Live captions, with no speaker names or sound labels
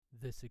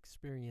This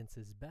experience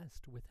is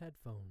best with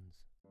headphones.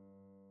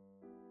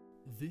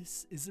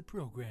 This is a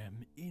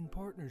program in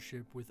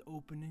partnership with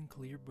Open and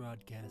Clear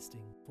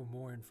Broadcasting. For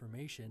more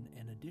information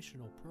and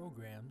additional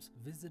programs,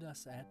 visit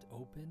us at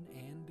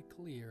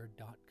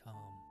openandclear.com.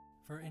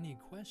 For any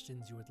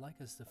questions you would like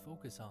us to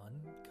focus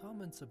on,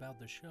 comments about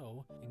the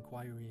show,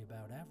 inquiry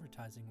about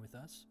advertising with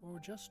us, or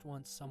just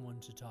want someone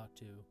to talk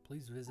to,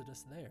 please visit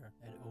us there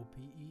at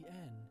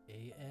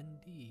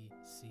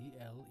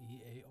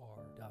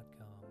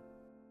openandclear.com.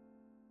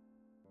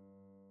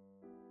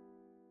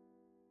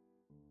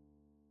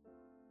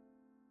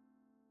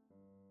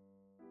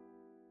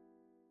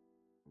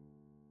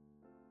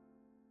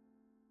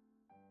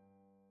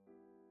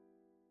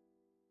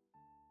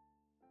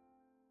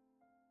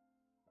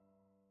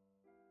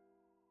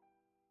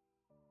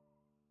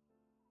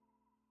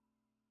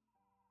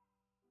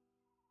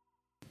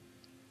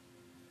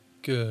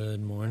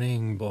 Good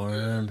morning,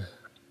 Barb.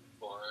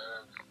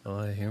 Oh,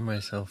 I hear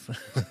myself.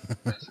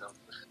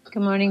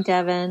 Good morning,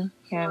 Devin.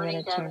 Here, I'm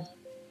going to turn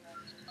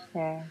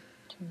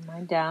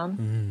mine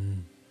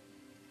down.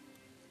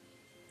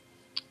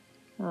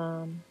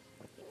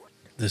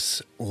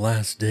 This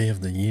last day of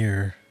the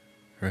year,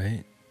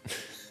 right?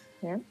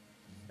 Yeah.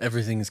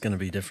 Everything's going to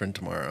be different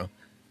tomorrow.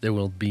 There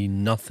will be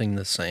nothing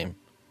the same.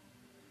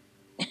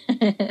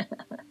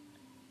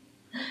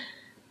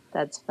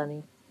 That's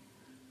funny.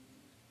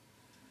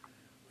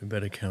 We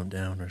better count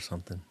down or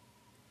something.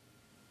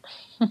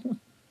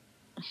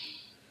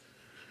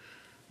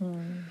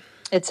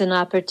 It's an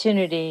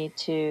opportunity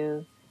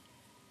to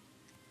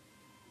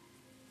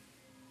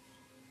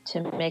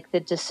make the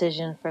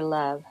decision for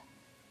love.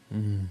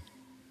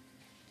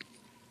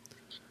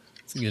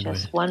 It's a good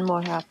Just way. one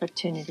more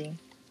opportunity.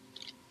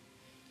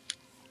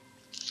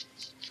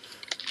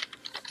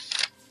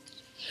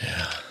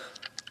 Yeah.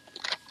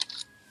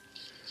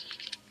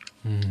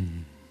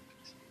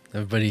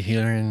 Everybody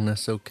hearing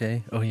us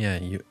okay? Oh yeah,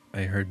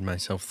 I heard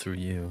myself through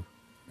you.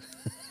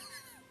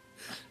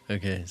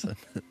 Okay, so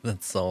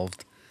that's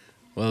solved.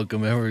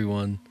 Welcome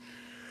everyone.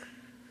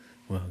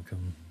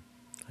 Welcome.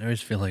 I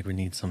always feel like we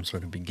need some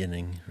sort of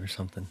beginning or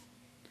something.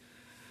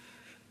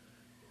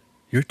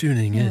 You're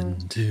tuning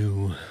in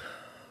to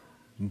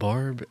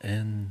Barb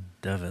and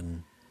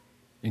Devin,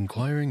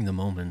 inquiring the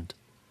moment.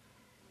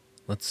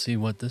 Let's see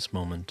what this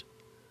moment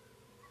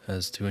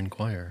has to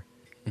inquire.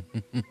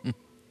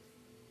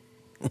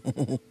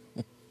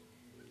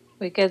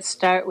 We could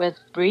start with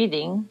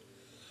breathing.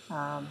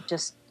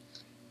 Just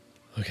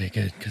Okay,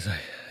 good, because I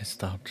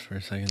stopped for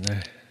a second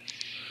there.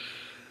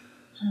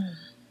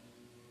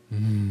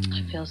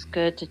 It feels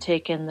good to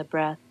take in the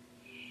breath.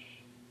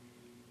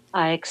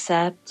 I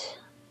accept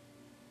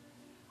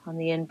on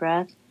the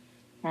in-breath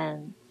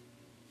and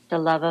the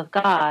love of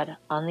God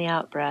on the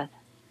out-breath.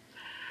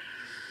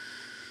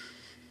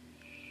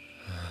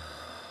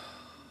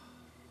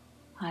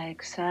 I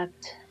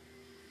accept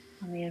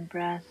on the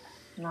in-breath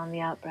and on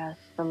the out-breath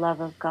the love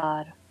of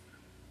God.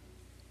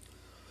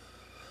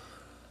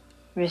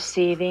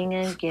 Receiving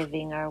and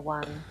giving are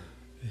one.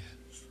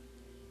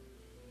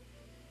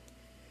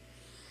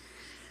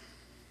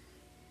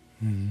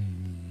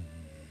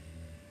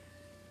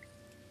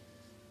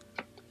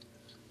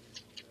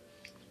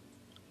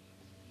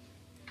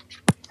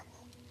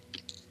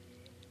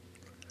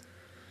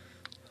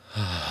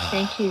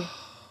 Thank you.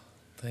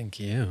 Thank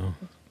you.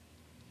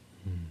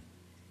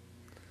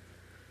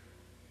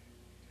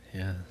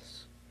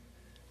 Yes.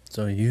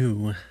 So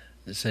you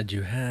said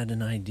you had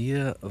an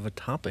idea of a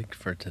topic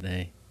for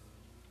today.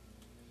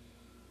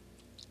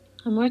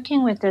 I'm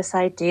working with this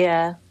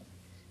idea.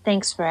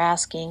 Thanks for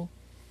asking.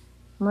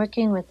 I'm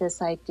working with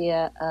this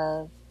idea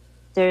of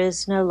there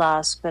is no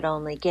loss but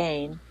only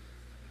gain.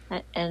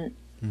 And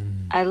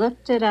I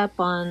looked it up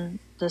on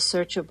the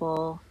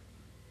searchable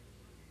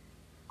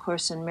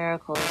Course in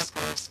Miracles.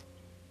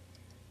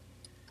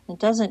 It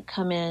doesn't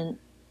come in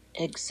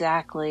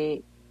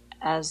exactly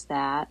as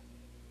that.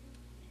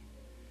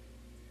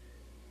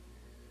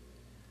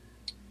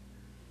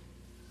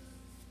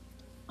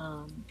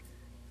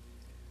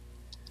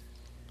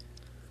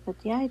 But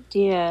the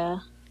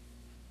idea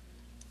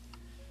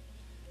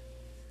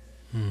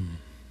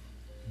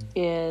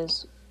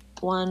is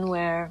one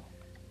where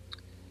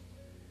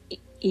it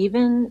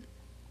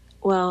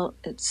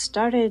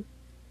started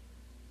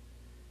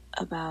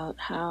about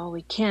how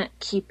we can't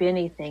keep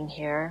anything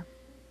here.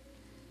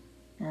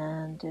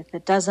 And if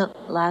it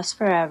doesn't last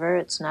forever,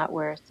 it's not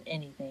worth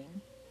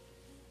anything.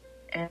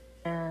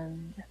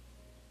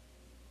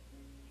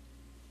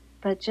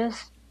 But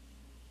just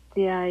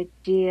the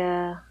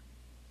idea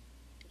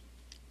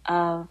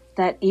of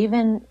that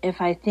even if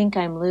I think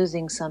I'm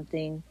losing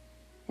something,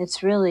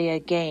 it's really a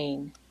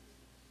gain.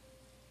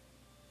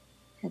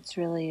 It's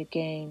really a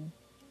gain.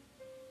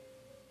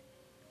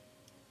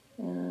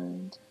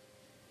 And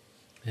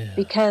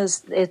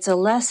because it's a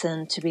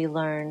lesson to be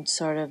learned,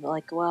 sort of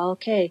like, well,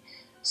 okay,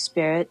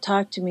 Spirit,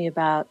 talk to me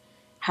about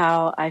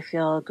how I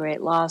feel a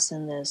great loss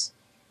in this.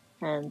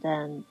 And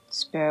then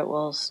Spirit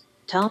will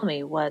tell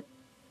me what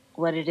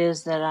it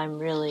is that I'm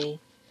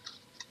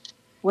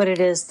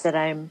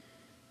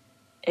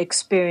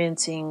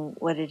experiencing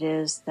what it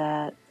is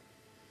that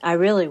I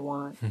really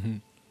want.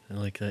 I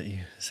like that you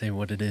say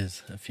what it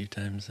is a few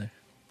times there.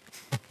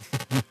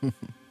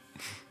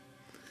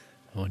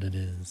 What it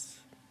is.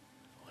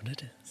 What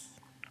it is.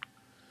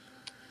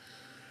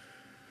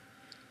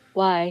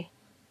 Why?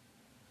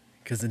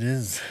 Because it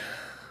is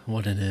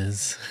what it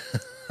is.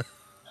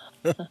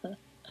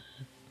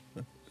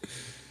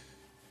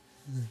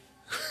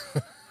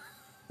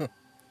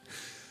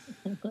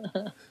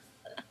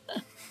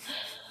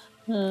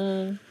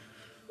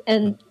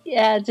 And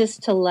yeah,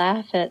 just to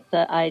laugh at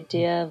the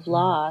idea of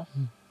loss.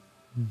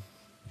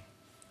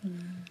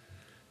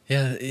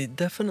 Yeah, it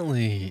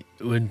definitely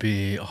would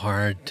be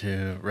hard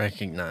to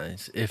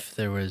recognize if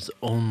there was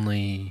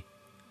only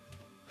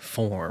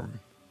form.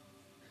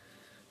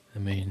 I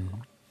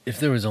mean, if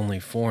there was only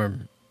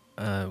form,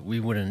 we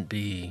wouldn't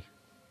be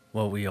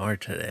what we are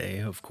today,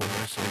 of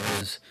course,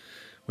 because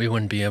we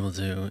wouldn't be able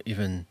to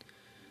even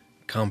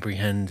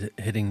comprehend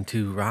hitting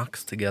two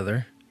rocks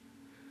together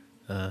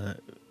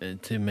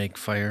to make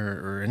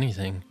fire or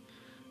anything.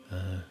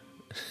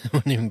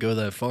 Wouldn't even go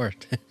that far.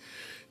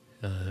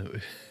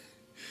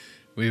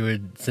 We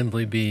would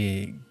simply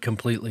be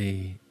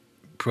completely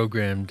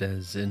programmed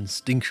as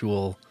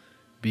instinctual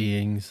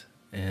beings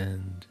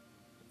and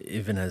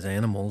even as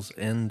animals.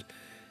 And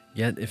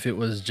yet, if it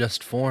was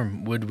just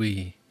form, would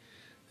we,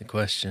 the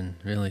question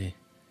really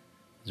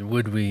is,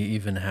 would we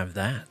even have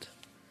that?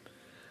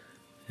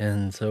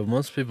 And so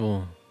most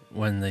people,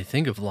 when they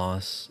think of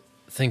loss,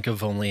 think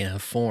of only a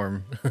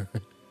form.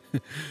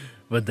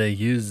 But they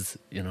use,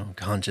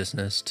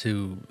 consciousness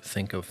to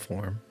think of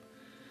form.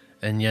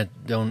 And yet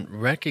don't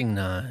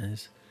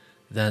recognize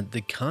that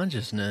the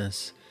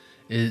consciousness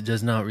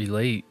does not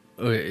relate,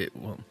 or it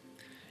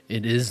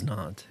is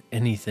not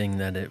anything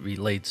that it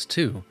relates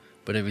to,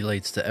 but it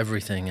relates to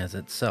everything as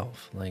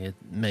itself. Like it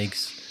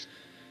makes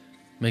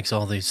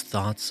all these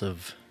thoughts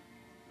of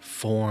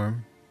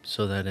form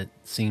so that it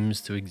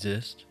seems to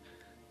exist,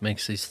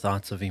 makes these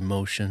thoughts of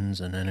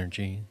emotions and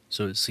energy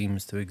so it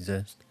seems to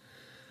exist.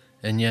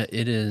 And yet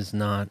it is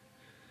not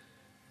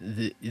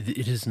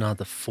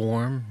the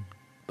form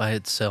by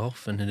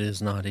itself, and it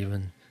is not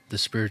even the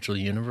spiritual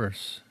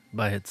universe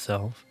by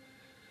itself.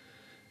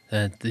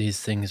 That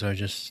these things are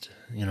just,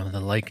 the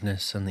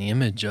likeness and the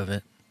image of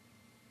it.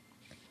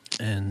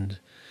 And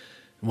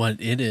what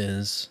it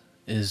is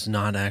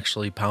not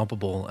actually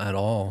palpable at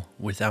all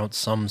without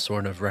some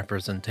sort of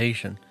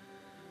representation.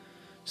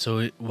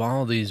 So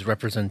while these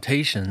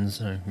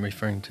representations, I'm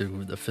referring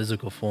to the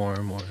physical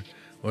form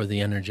or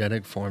the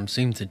energetic form,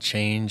 seem to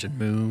change and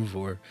move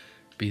or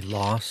be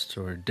lost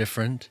or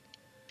different,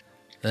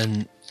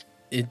 then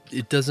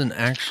it doesn't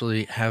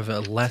actually have a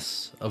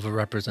less of a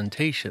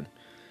representation.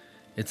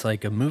 It's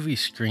like a movie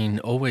screen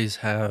always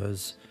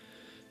has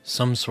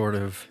some sort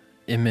of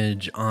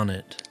image on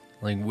it.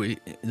 Like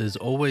there's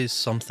always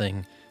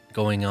something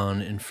going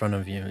on in front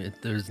of you.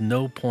 There's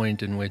no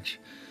point in which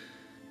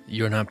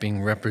you're not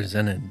being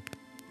represented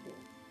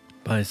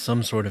by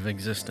some sort of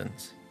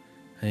existence.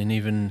 And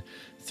even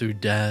through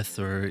death,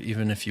 or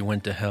even if you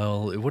went to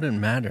hell, it wouldn't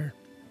matter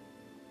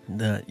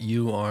that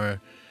you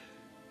are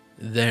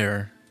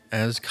there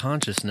as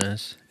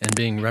consciousness and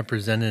being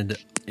represented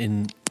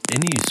in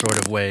any sort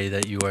of way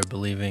that you are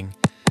believing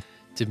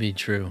to be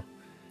true.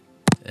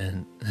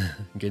 And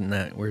getting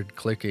that weird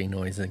clicky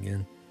noise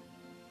again.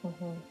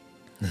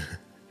 Mm-hmm.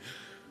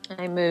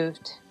 I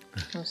moved.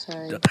 I'm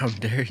sorry. How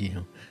dare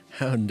you?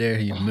 How dare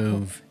you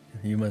move?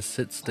 You must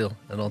sit still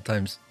at all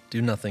times.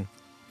 Do nothing.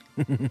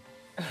 I'm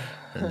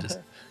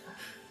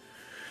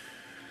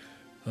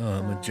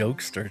a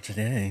jokester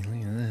today.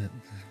 Look at that.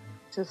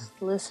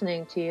 Just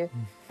listening to you.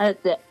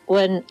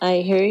 When I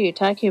hear you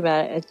talking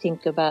about it, I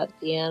think about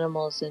the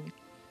animals and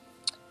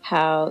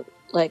how,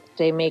 like,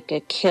 they make a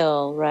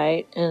kill,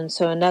 right? And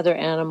so another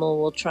animal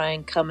will try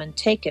and come and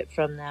take it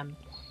from them.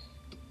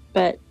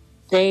 But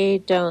they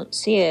don't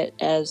see it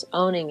as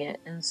owning it.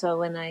 And so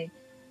when I'm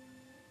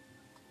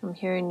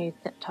hearing you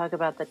talk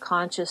about the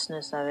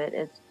consciousness of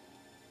it,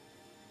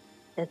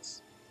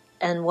 it's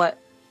and what,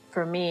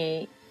 for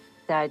me,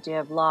 the idea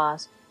of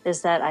loss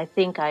is that I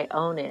think I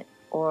own it,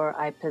 or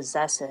I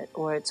possess it,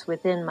 or it's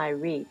within my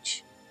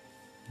reach,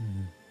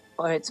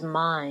 or it's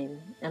mine,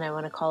 and I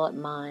want to call it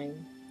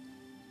mine,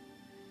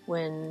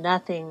 when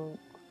nothing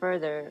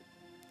further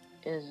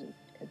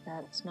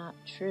that's not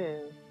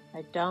true.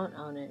 I don't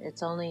own it.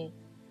 It's only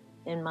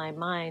in my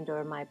mind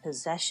or my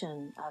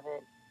possession of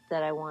it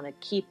that I want to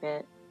keep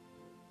it.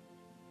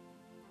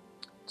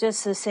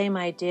 Just the same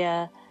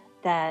idea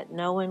that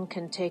no one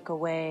can take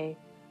away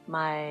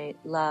my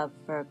love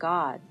for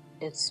God.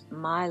 It's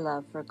my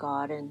love for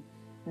God and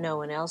no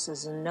one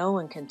else's, and no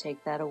one can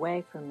take that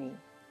away from me.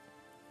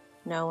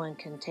 No one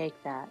can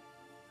take that.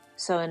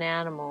 So an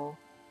animal,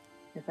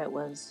 if it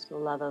was the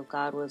love of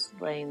God was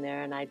laying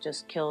there and I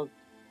just killed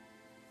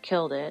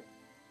it,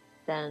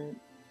 then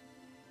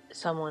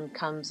someone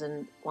comes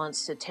and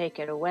wants to take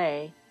it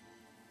away.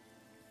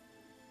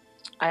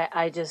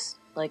 I just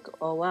like,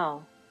 oh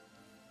well,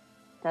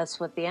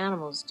 that's what the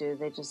animals do.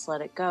 They just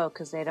let it go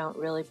because they don't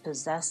really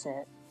possess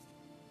it.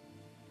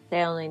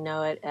 They only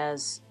know it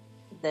as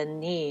the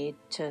need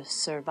to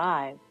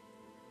survive.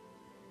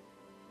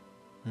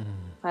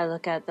 If I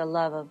look at the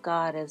love of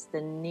God as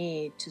the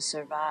need to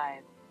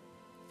survive,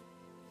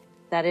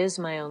 that is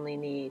my only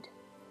need.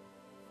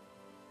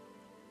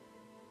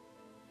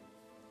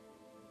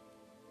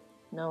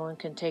 No one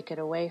can take it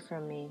away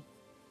from me.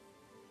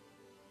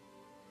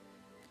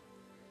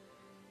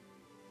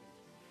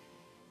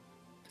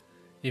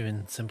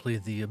 Even simply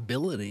the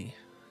ability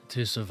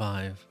to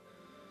survive,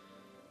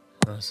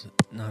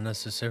 not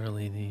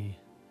necessarily the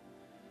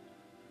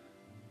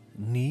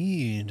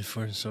need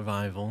for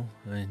survival,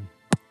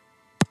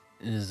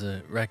 is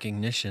a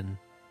recognition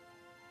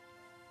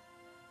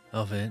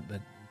of it,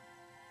 but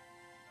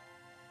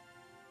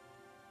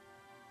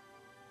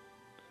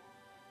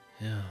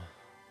yeah,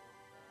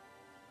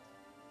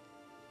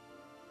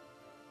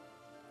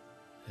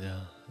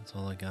 that's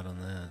all I got on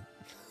that.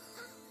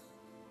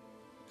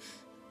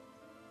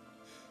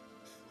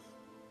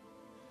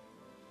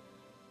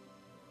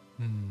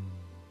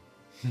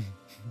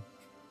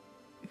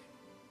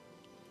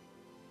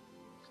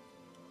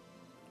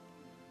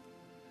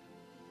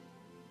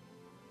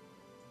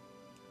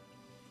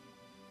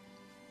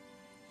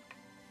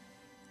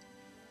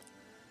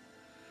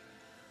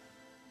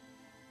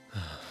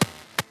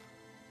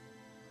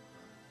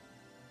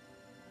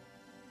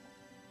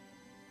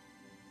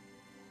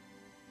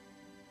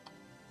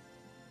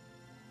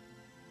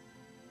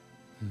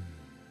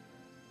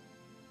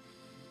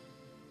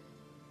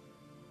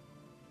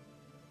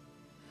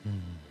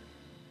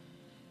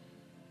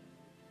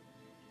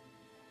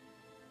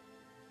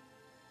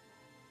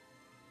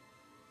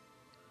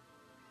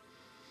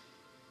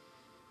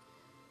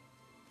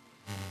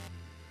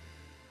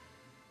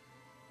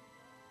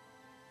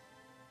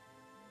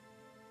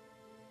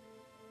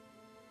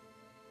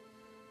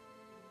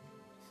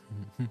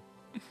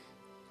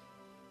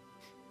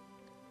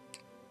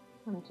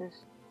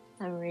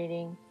 I'm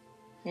reading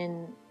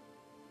in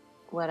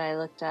what I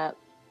looked up.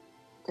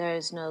 There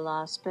is no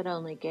loss but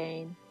only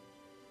gain.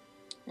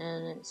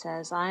 And it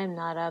says, I am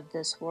not of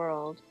this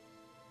world.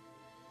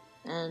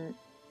 And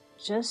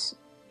just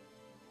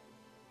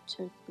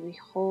to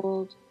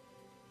behold,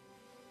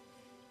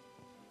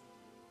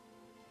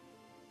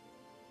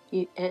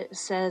 it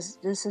says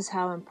this is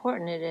how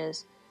important it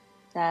is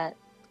that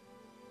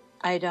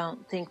I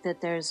don't think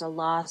that there's a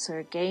loss or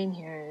a gain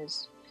here.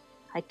 Is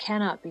I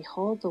cannot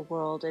behold the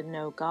world and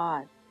know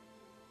God.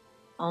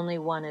 Only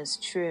one is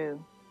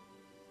true.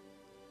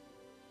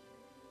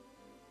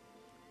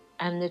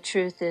 And the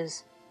truth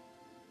is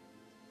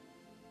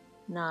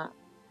not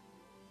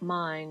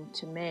mine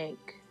to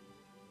make.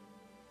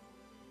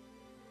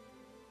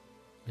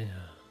 Yeah.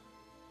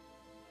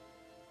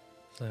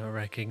 So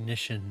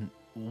recognition,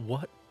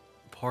 what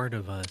part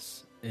of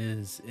us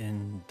is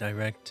in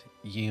direct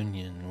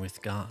union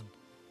with God?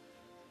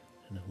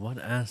 And what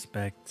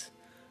aspect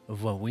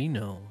of what we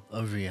know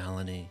of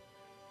reality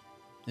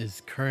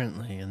is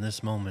currently, in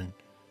this moment,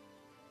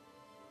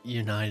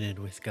 united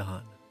with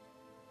God?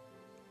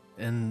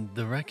 And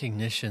the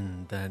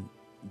recognition that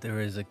there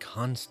is a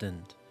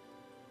constant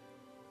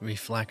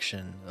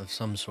reflection of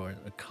some sort,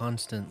 a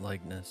constant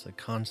likeness, a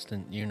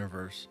constant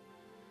universe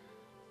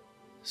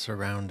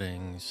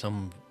surrounding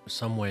some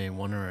way,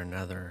 one or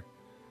another,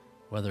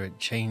 whether it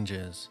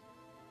changes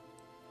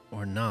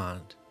or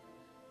not.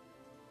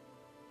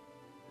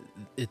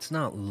 It's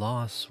not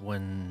loss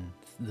when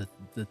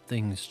the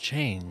things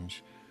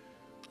change,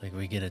 like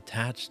we get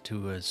attached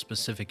to a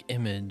specific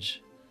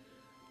image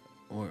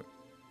or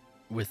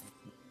with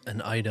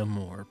an item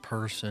or a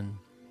person,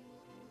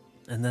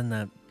 and then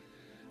that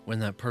when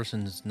that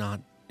person's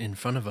not in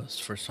front of us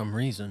for some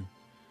reason,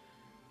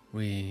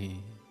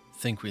 we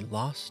think we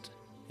lost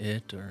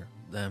it or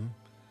them,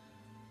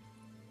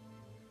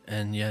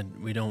 and yet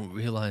we don't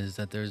realize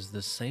that there's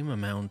the same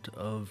amount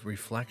of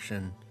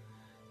reflection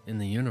in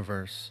the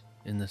universe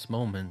in this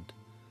moment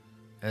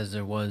as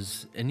there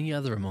was any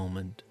other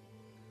moment.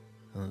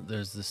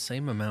 There's the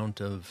same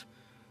amount of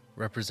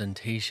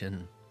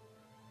representation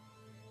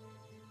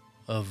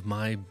of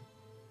my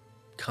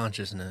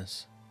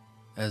consciousness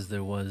as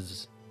there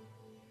was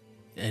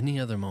any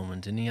other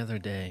moment, any other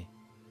day.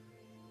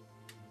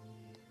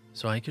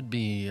 So I could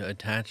be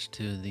attached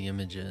to the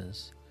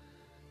images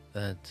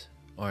that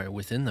are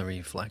within the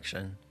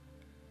reflection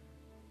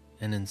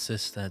and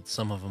insist that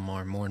some of them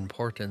are more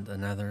important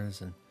than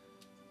others and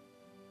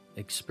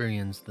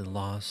experience the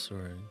loss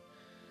or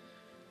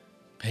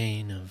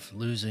pain of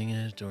losing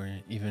it or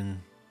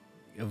even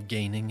of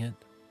gaining it,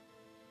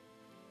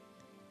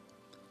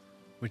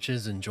 which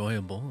is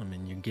enjoyable. I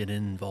mean, you get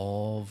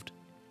involved.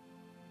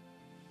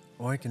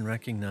 Or I can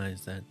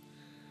recognize that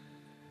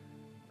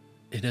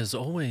it has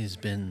always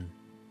been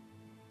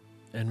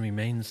and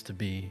remains to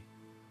be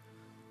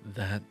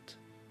that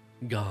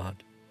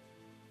God.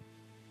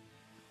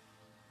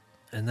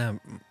 And that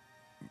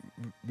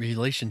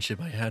relationship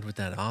I had with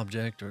that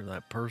object or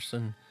that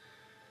person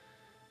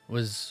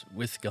was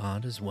with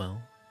God as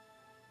well.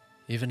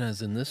 Even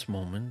as in this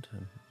moment,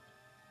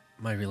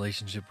 my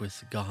relationship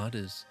with God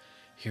is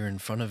here in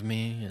front of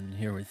me and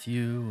here with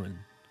you, and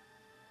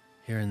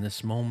here in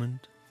this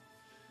moment,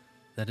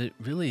 that it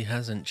really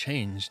hasn't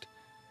changed,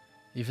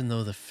 even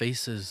though the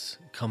faces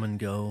come and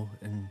go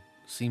and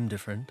seem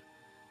different,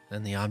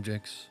 and the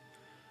objects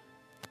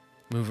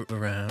move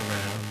around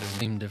and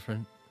seem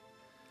different.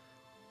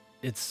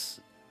 It's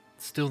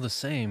still the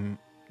same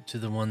to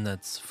the one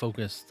that's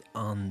focused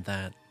on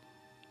that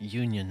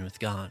union with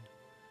God.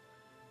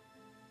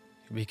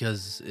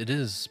 Because it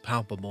is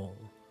palpable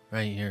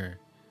right here,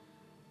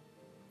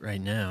 right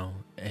now,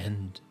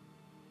 and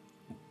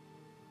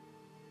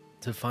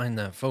to find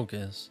that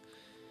focus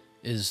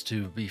is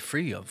to be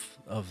free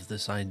of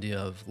this idea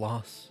of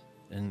loss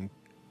and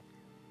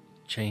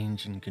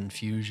change and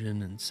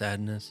confusion and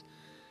sadness.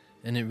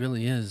 And it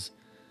really is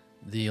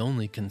the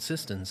only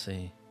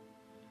consistency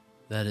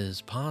that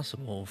is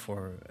possible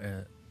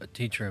for a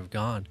teacher of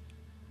God.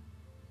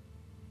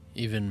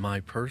 Even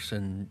my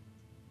person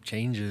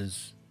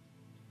changes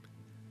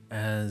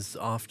as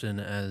often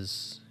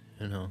as,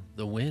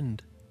 the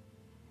wind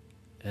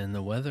and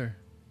the weather.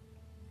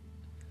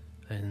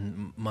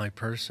 And my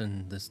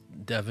person, this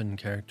Devon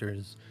character,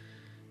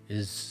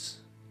 is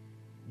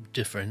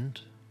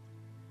different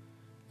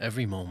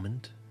every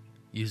moment,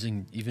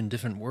 using even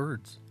different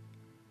words.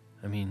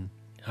 I mean,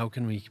 how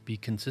can we be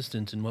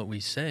consistent in what we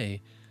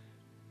say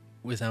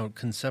without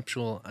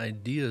conceptual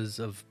ideas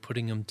of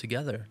putting them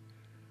together?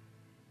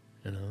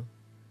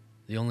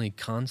 The only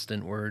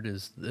constant word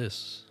is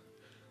this.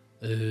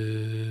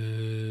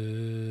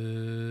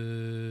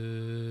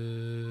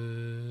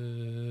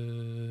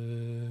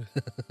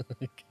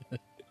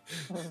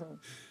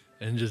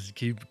 And just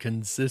keep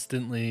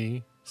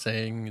consistently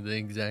saying the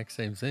exact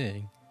same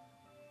thing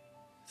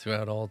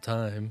throughout all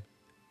time,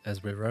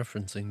 as we're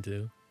referencing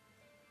to.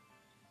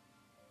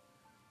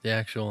 The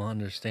actual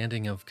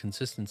understanding of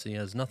consistency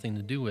has nothing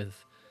to do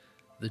with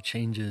the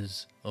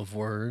changes of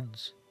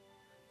words,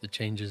 the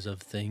changes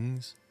of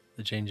things,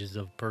 the changes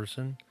of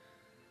person.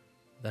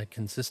 That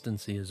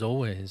consistency is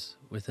always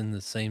within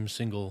the same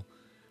single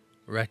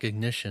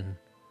recognition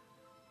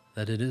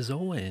that it is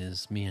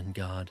always me and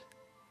God.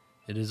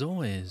 It is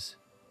always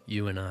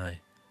you and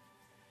I.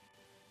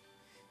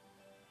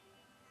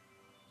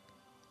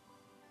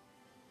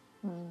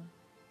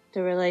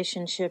 The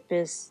relationship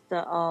is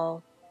the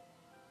all,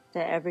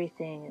 the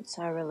everything. It's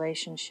our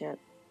relationship.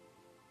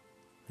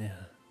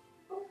 Yeah.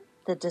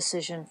 The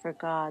decision for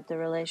God, the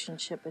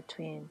relationship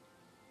between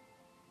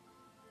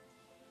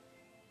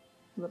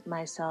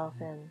myself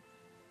and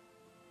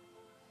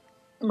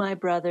my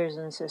brothers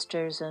and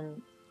sisters,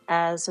 and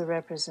as a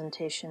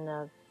representation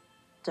of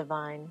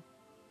divine,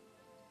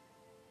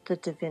 the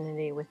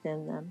divinity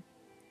within them.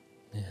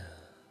 Yeah.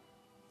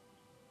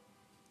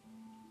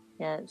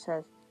 Yeah, it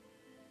says,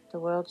 the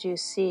world you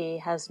see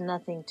has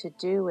nothing to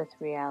do with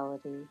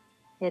reality.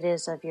 It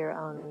is of your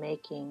own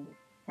making,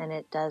 and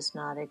it does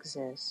not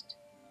exist.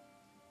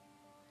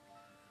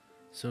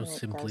 So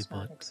simply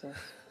put,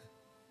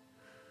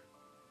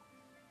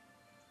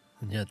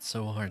 and yet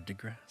so hard to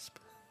grasp.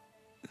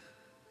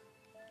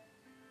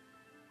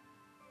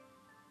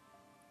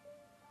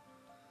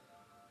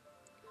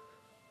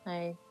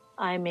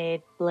 I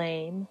made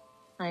blame,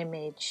 I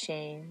made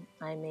shame,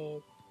 I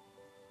made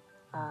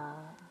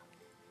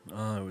it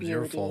was beauty.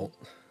 your fault.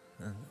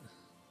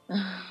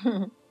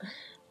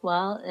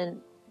 Well,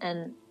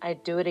 and I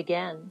do it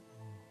again.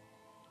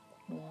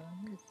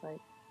 It's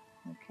like,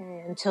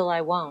 okay, until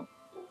I won't.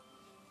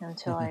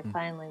 Until I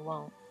finally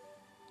won't.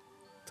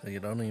 Till you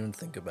don't even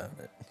think about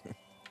it.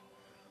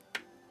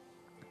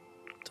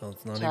 Till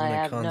it's not Till even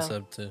a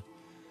concept to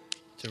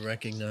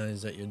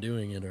recognize that you're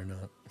doing it or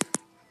not.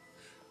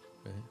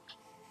 Right?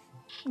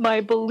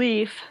 My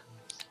belief,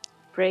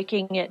 break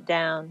it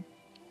down,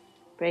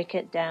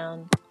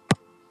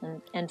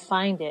 and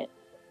find it.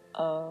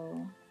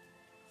 And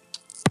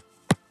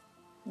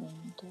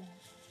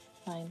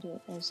find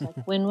it. It was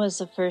like, when was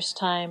the first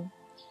time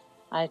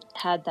I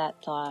had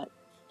that thought?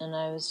 And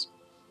I was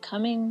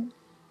coming,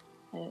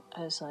 I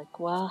was like,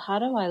 well, how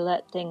do I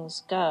let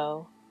things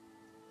go?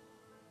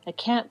 I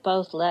can't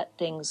both let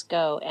things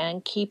go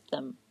and keep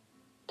them.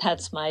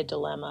 That's my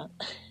dilemma.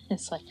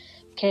 It's like,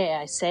 okay,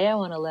 I say I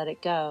want to let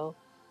it go,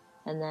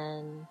 and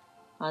then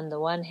on the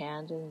one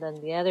hand, and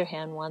then the other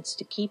hand wants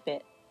to keep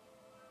it.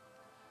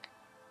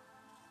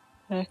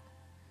 I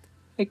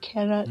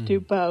cannot do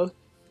both.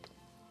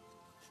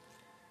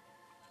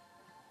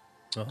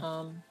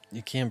 Well,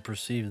 you can't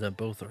perceive that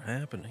both are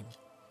happening.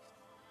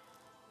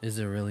 Is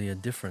there really a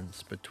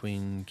difference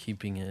between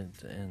keeping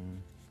it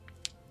and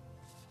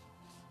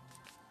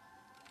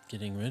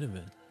getting rid of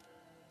it?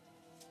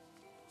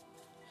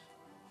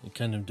 It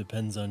kind of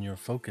depends on your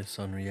focus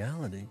on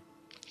reality.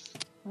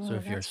 So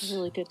if that's a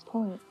really good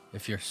point.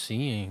 If you're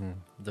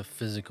seeing the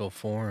physical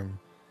form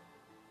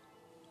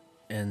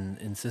and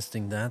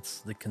insisting that's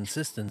the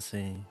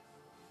consistency,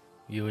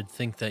 you would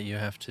think that you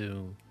have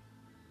to,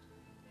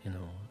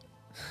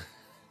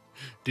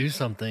 do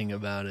something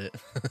about it.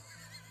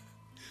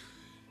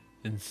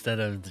 Instead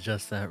of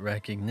just that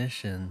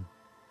recognition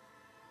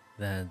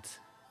that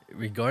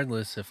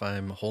regardless if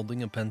I'm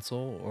holding a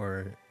pencil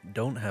or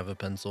don't have a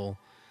pencil,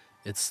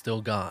 it's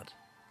still God.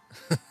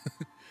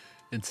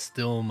 It's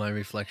still my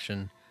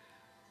reflection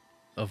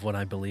of what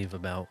I believe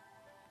about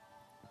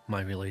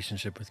my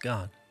relationship with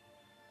God.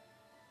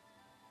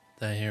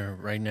 That here,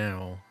 right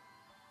now,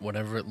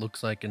 whatever it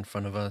looks like in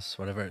front of us,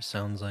 whatever it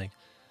sounds like,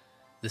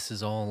 this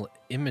is all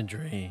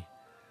imagery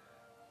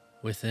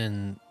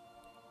within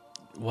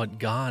what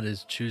God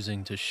is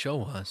choosing to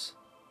show us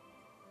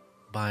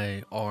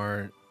by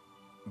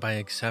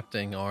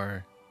accepting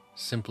our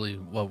simply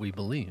what we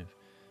believe.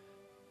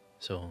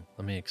 So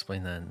let me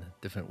explain that in a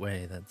different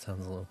way. That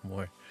sounds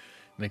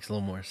makes a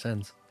little more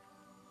sense.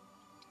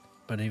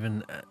 But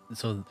even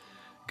so,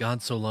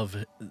 God so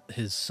loved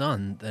his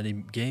son that he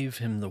gave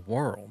him the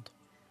world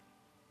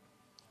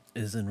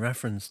is in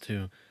reference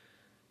to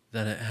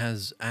that it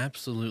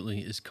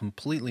is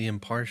completely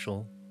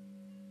impartial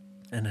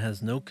and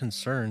has no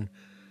concern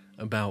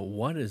about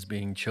what is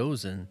being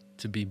chosen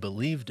to be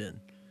believed in.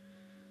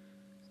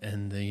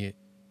 And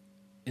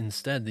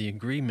instead the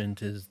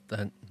agreement is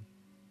that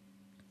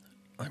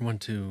I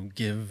want to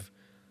give,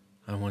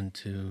 I want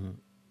to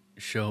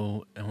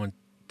show, I want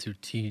to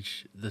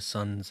teach the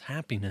son's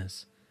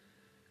happiness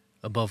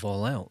above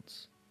all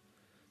else.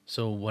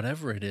 So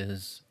whatever it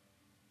is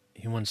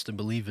he wants to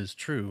believe is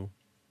true,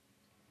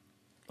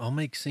 I'll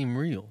make seem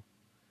real.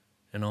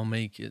 And I'll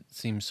make it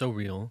seem so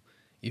real,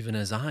 even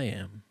as I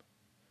am.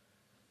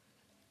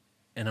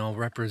 And I'll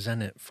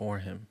represent it for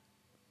him.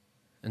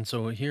 And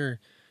so here,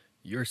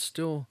 you're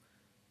still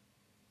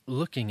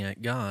looking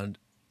at God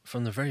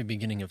from the very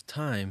beginning of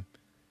time,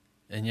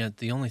 and yet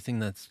the only thing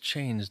that's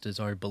changed is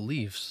our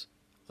beliefs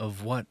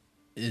of what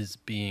is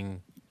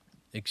being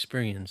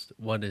experienced,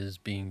 what is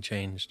being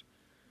changed,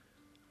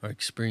 our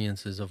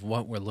experiences of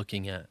what we're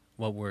looking at,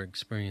 what we're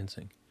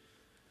experiencing.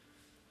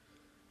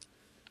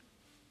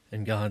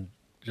 And God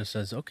just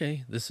says,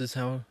 okay, this is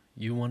how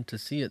you want to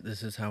see it,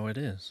 this is how it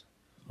is.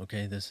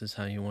 Okay, this is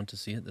how you want to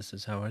see it, this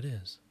is how it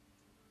is.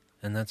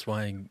 And that's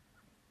why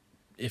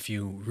if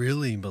you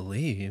really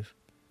believe,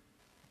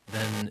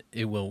 then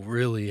it will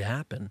really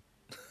happen.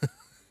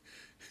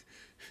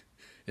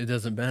 It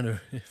doesn't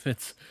matter if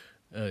it's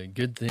a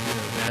good thing or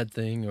a bad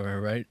thing or a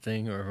right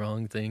thing or a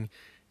wrong thing.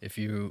 If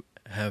you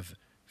have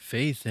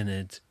faith in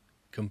it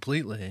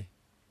completely,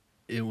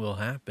 it will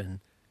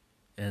happen.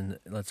 And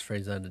let's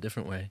phrase that a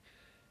different way.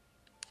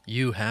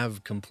 You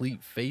have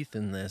complete faith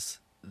in this.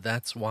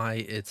 That's why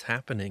it's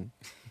happening.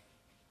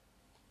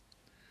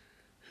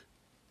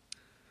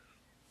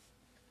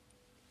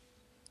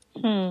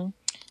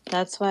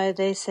 That's why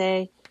they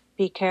say,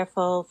 be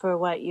careful for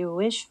what you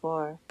wish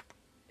for.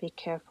 Be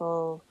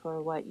careful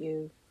for what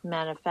you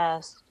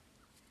manifest.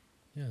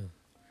 Yeah,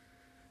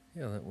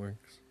 that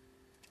works.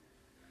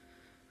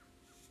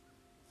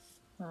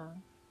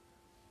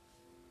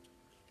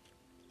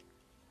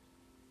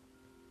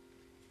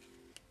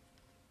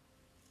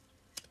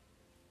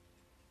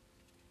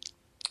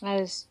 I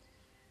was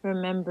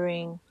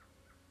remembering,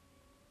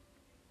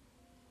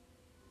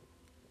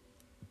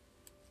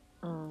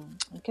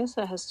 I guess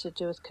that has to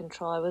do with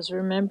control. I was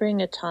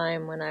remembering a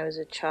time when I was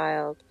a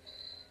child,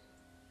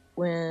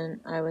 when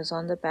I was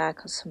on the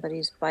back of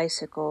somebody's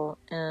bicycle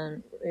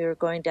and we were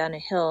going down a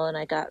hill and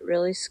I got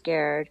really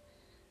scared.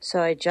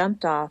 So I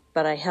jumped off,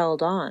 but I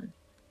held on.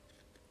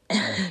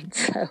 And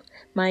so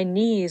my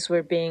knees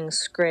were being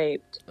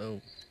scraped.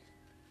 Oh.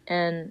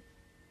 And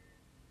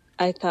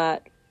I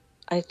thought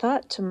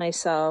to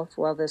myself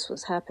while this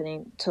was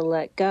happening to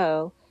let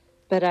go,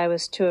 but I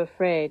was too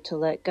afraid to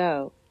let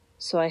go.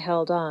 So I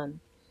held on.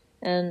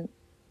 And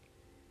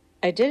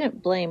I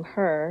didn't blame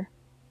her.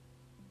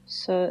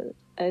 So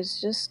I was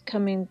just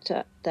coming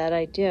to that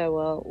idea,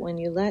 well, when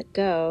you let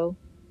go,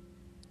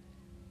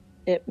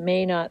 it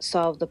may not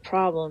solve the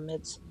problem.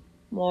 It's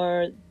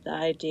more the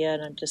idea,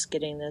 and I'm just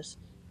getting this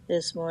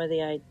more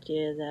the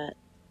idea that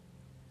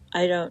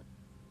I don't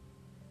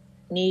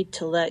need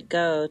to let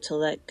go to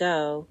let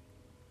go.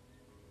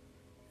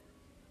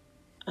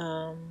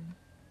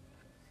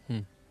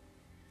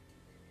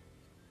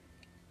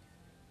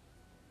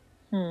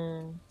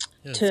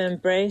 Yeah, to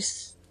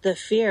embrace the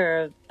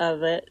fear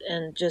of it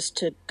and just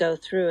to go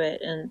through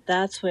it. And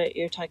that's what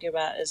you're talking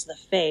about, is the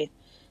faith.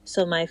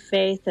 So my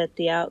faith that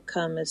the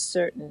outcome is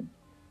certain.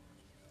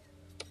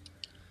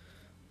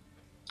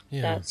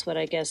 Yeah. That's what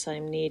I guess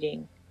I'm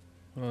needing.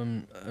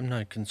 I'm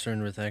not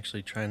concerned with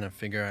actually trying to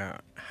figure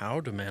out how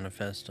to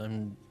manifest.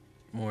 I'm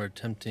more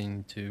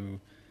attempting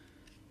to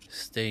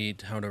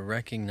state how to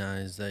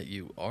recognize that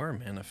you are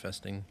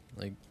manifesting.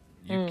 Like,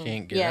 you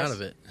can't get out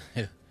of it.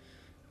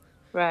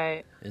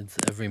 Right. It's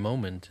every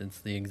moment.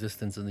 It's the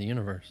existence of the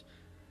universe.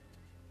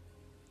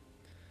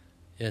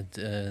 Yet,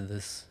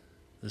 this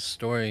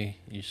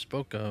story you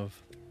spoke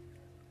of,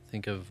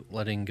 think of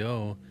letting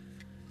go,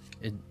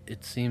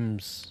 it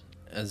seems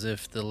as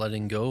if the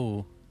letting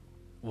go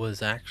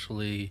was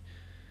actually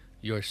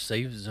your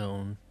safe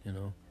zone,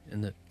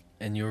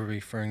 and you're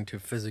referring to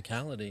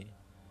physicality.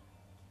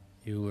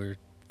 You were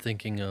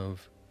thinking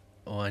of,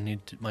 oh,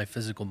 my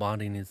physical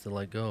body needs to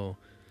let go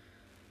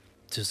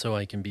just so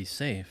I can be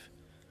safe.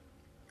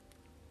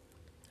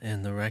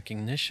 And the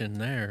recognition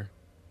there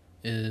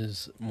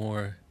is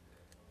more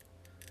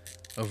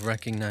of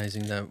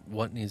recognizing that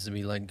what needs to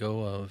be let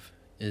go of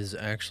is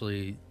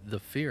actually the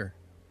fear.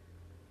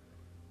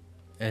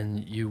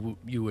 And you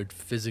would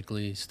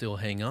physically still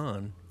hang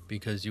on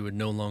because you would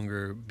no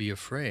longer be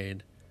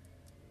afraid,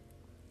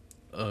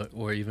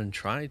 or even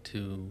try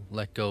to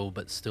let go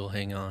but still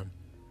hang on,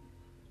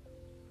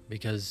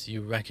 because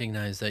you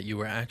recognize that you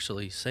were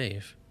actually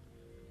safe,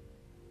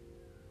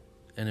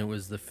 and it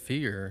was the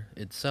fear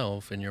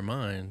itself in your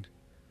mind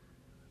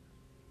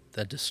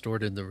that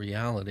distorted the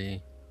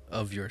reality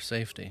of your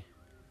safety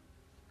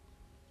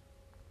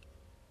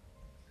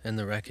and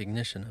the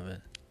recognition of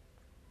it.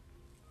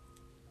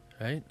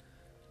 Right?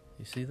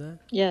 You see that?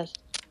 Yes.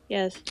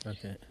 Yes.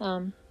 Okay.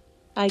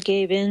 I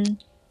gave in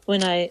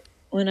when I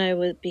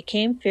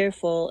became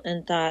fearful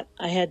and thought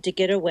I had to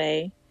get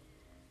away.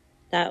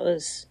 That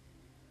was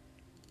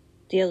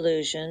the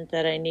illusion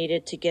that I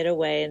needed to get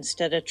away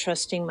instead of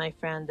trusting my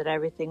friend that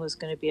everything was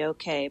going to be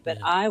okay. But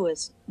Yeah. I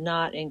was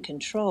not in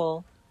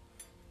control,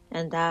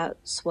 and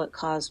that's what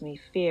caused me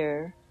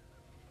fear.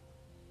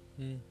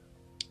 And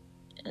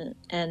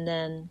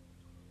then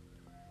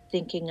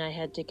thinking I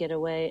had to get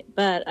away,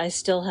 but I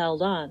still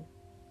held on.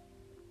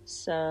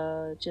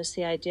 So just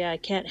the idea, I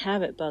can't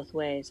have it both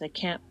ways. I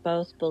can't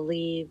both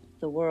believe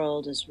the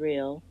world is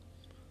real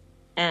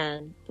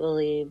and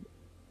believe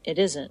it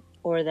isn't,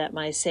 or that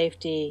my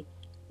safety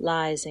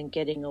lies in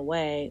getting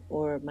away,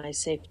 or my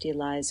safety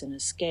lies in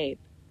escape.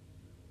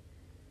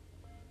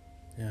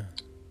 Yeah.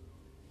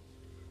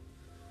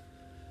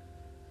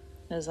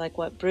 It was like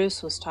what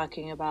Bruce was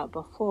talking about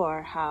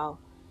before, how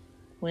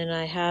when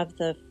I have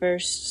the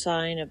first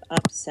sign of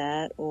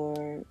upset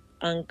or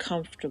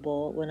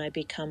uncomfortable, when I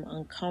become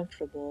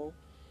uncomfortable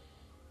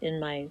in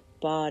my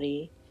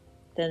body,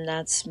 then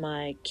that's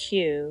my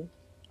cue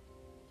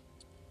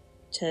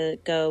to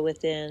go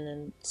within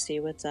and see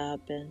what's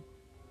up and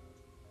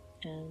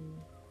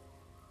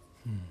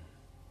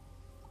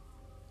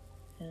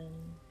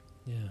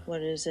Yeah.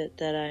 what is it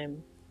that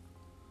I'm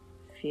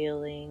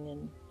feeling,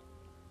 and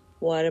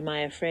what am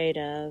I afraid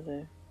of,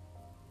 or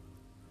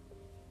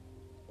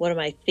what am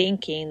I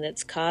thinking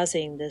that's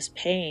causing this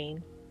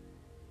pain?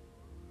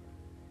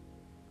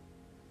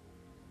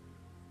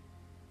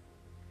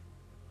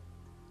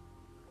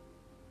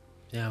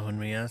 Yeah, when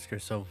we ask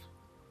ourselves,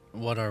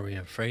 what are we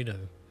afraid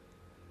of?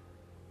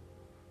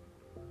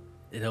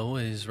 It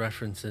always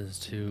references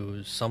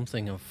to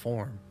something of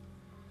form.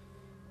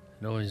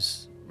 It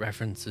always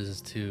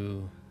references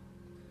to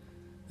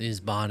these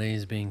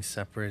bodies being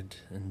separate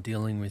and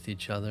dealing with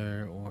each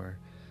other, or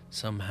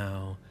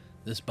somehow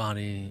this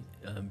body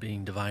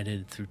being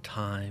divided through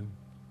time,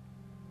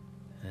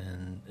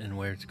 and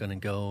where it's going to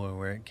go or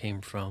where it came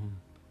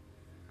from.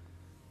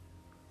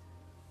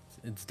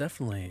 It's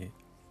definitely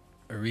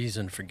a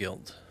reason for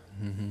guilt.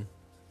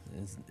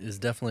 Is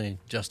definitely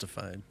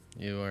justified.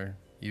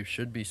 You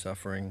should be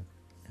suffering,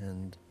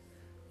 and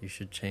you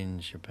should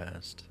change your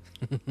past.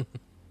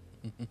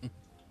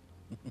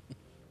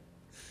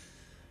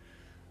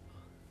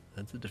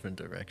 That's a different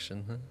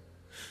direction, huh?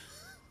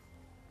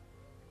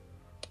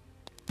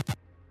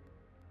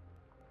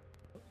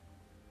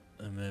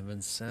 I'm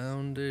having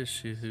sound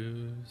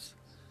issues.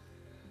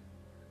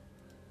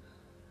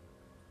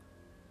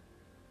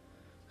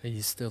 Are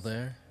you still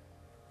there?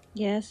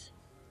 Yes,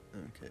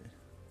 Okay.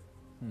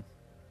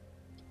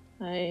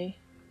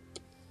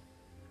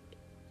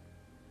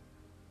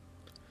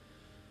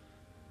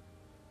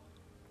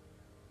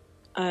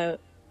 I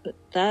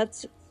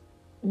that's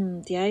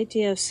the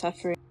idea of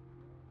suffering.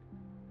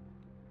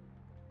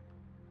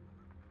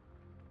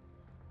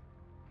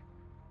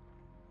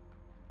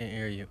 Can't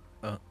hear you.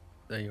 Oh,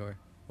 there you are.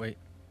 Wait.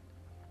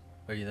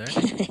 Are you there?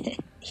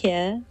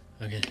 Yeah.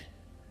 Okay.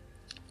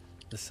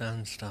 The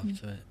sound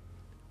stopped, but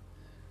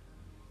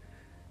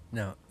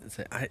no.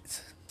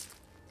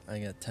 I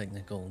got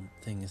technical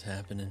things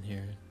happening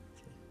here.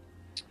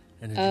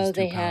 Energy's Oh, too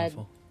they had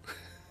powerful.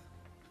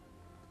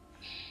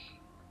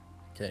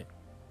 Okay,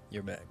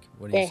 you're back.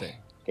 What do you they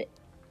say?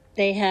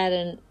 they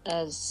had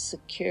a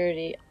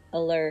security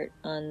alert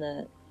on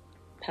the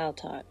Pal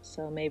Talk,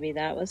 so maybe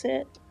that was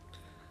it.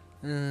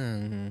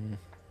 No,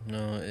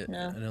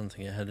 No. I don't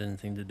think it had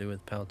anything to do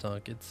with Pal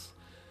Talk. It's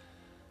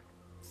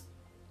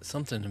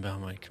something about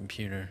my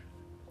computer.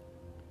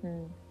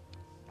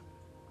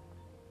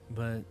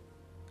 But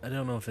I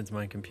don't know if it's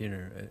my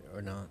computer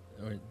or not,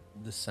 or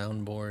the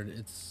soundboard.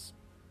 It's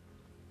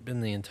been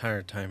the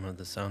entire time of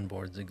the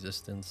soundboard's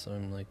existence, so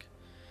I'm like,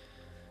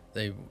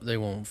 they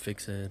won't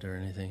fix it or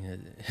anything.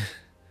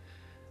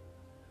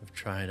 I've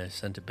tried. I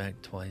sent it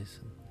back twice.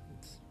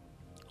 It's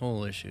a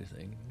whole issue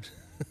thing.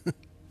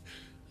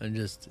 I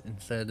just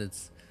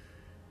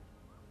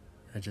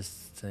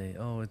say,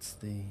 oh, it's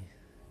the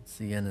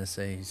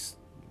NSA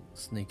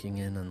sneaking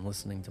in and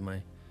listening to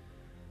my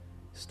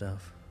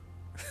stuff.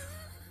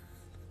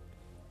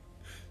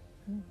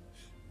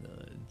 No,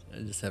 I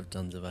just have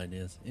tons of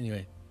ideas.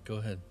 Anyway, go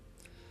ahead.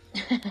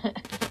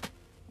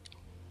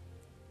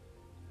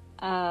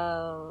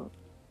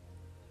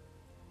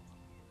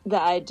 The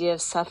idea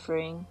of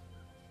suffering.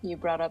 You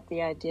brought up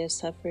the idea of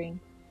suffering,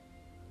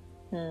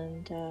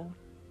 and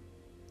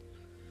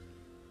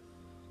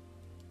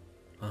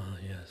Ah,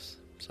 yes.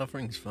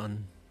 Suffering's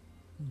fun.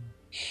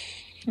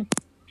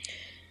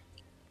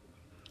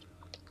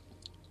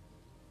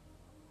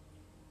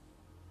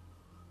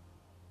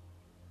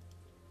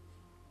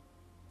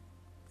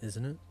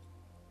 Isn't it?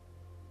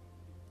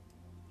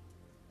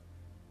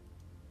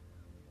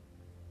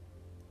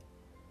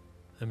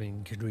 I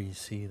mean, could we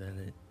see that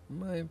it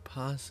might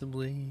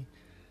possibly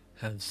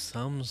have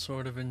some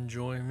sort of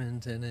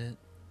enjoyment in it?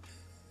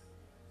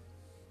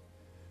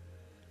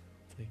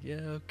 It's like,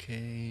 yeah,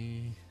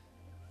 okay.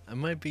 I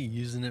might be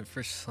using it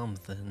for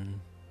something.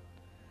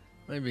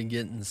 Might be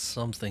getting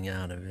something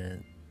out of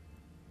it.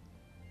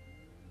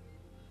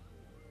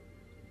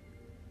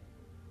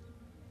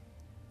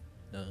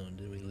 Oh,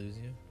 did we lose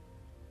you?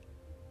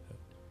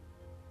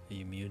 Are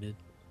you muted?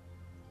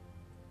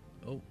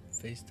 Oh,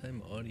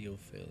 FaceTime audio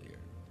failure.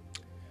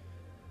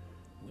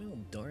 Well,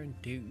 darn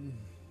dude.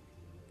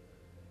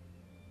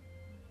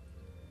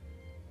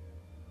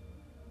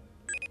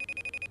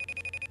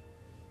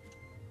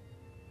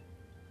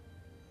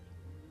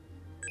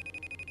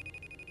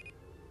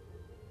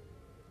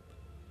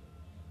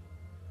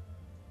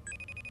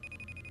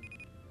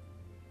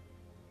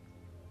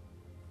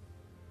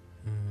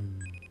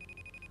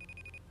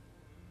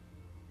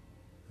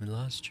 We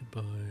lost you,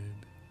 bud.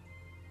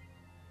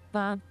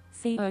 Barb,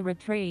 CO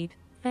retrieved,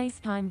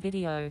 FaceTime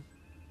video.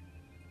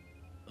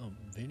 Oh,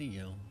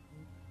 video.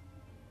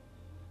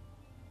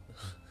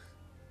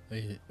 Are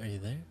you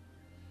there?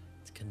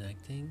 It's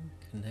connecting.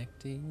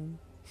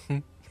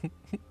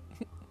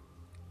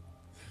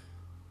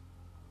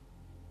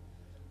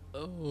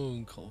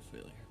 Oh, call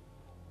failure.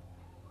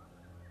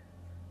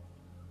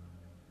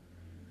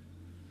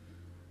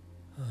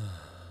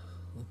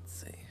 Let's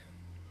see.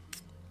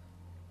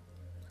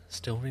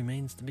 Still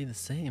remains to be the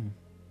same.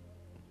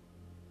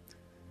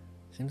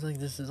 Seems like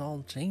this is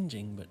all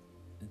changing, but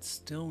it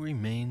still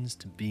remains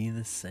to be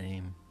the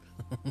same.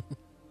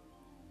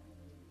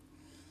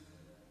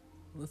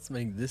 Let's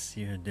make this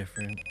year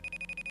different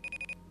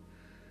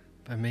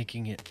by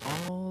making it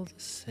all the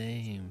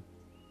same.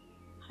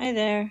 Hi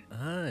there.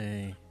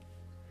 Hi.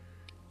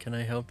 Can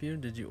I help you?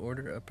 Did you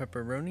order a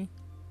pepperoni?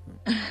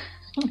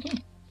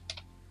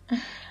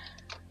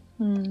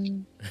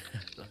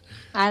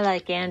 I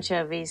like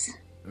anchovies.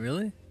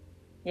 Really?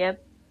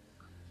 Yep.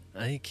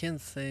 I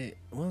can't say.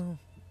 Well,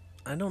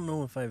 I don't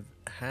know if I've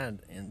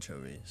had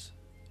anchovies.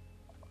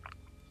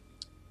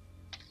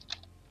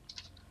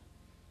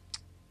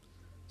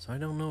 So I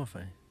don't know if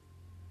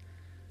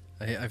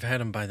I've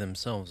had them by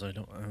themselves. I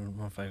don't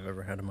know if I've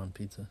ever had them on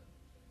pizza.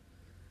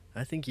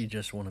 I think you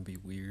just want to be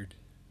weird.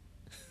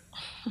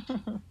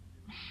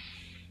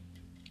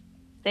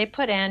 They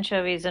put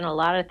anchovies in a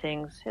lot of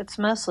things. It's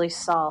mostly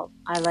salt.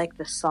 I like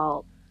the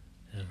salt.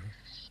 Yeah,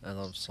 I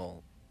love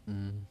salt.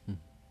 Mm-hmm.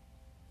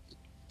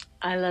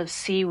 I love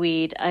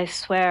seaweed. I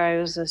swear I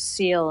was a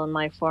seal in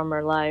my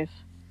former life.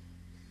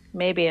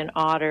 Maybe an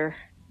otter.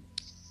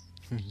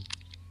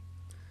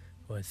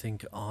 Well, I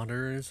think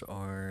otters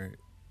are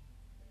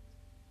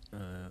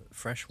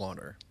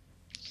freshwater.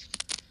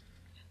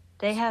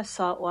 They have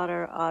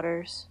saltwater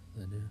otters.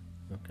 They do?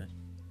 Okay.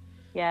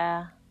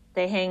 Yeah.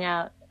 They hang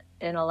out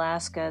in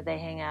Alaska. They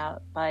hang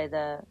out by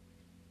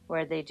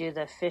where they do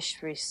the fish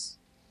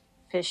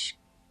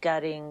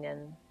gutting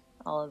and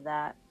all of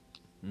that.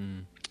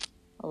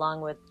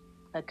 Along with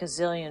a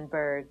gazillion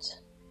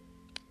birds.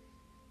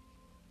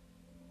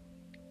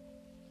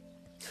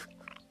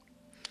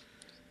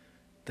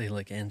 They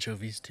like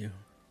anchovies too.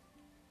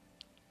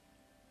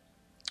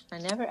 I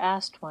never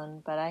asked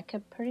one, but I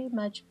could pretty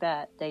much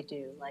bet they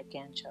do like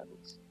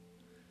anchovies.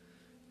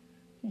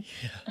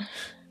 Yeah.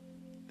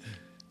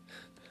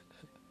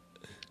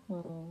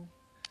 So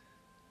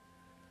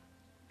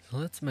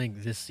let's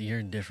make this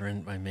year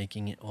different by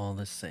making it all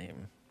the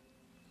same.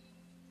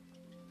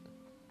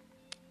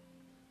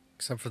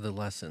 Except for the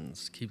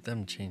lessons. Keep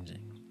them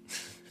changing.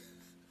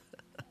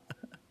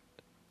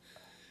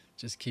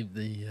 Just keep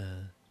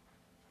the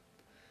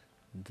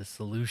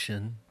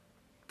solution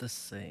the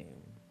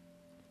same.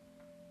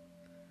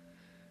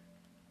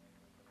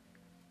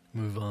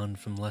 Move on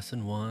from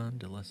lesson 1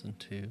 to lesson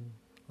 2,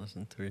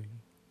 lesson 3.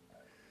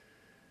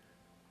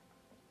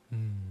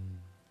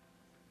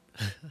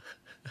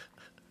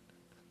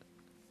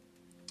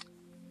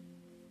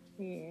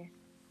 Yeah.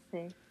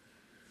 See?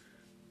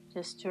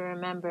 Just to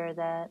remember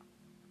that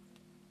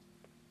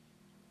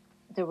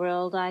the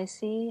world I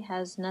see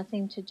has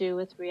nothing to do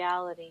with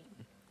reality.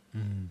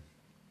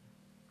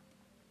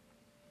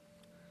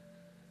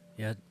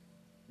 Yet,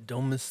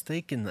 don't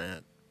mistake in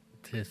that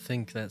to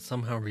think that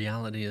somehow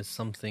reality is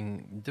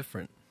something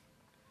different.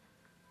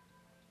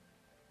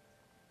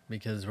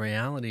 Because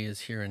reality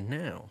is here and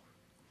now.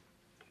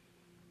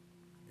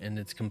 And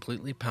it's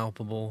completely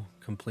palpable,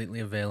 completely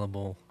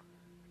available,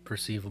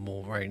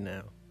 perceivable right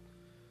now.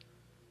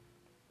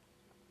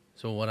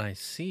 So what I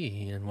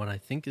see and what I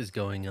think is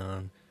going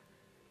on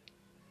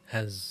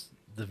has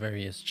the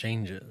various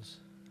changes,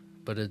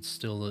 but it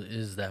still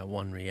is that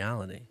one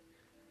reality.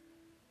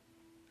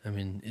 I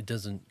mean, it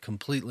doesn't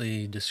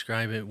completely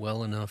describe it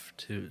well enough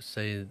to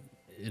say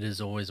it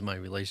is always my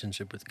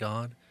relationship with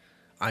God,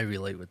 I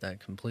relate with that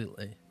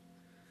completely.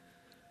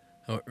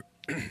 However,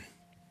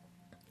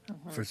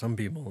 for some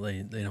people,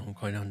 they don't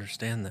quite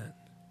understand that.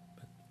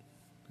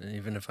 But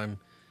even if I'm,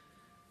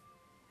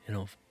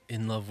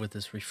 in love with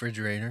this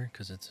refrigerator,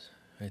 because it's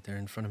right there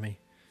in front of me,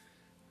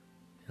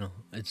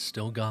 it's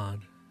still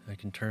God. I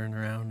can turn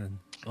around and,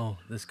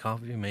 this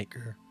coffee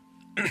maker,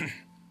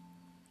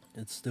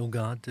 it's still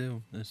God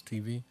too. This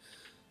TV,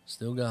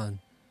 still God.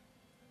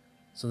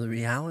 So the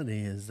reality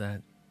is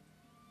that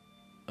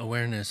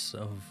awareness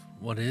of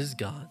what is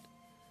God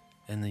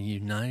and the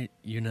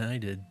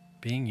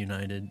being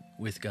united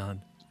with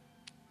God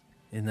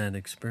in that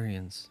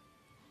experience.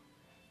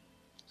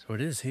 So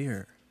it is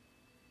here.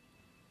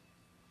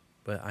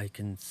 But I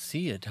can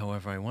see it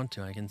however I want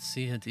to. I can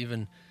see it,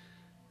 even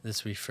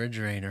this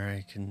refrigerator,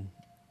 I can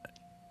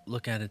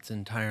look at its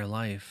entire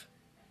life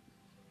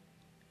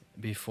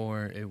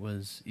before it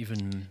was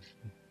even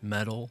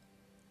metal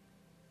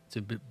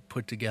to be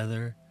put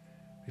together,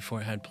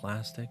 before it had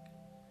plastic.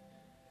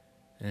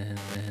 And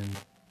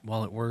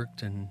while it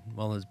worked and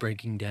while it's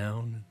breaking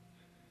down,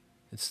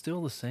 it's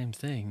still the same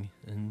thing,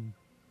 and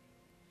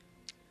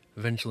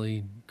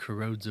eventually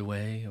corrodes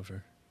away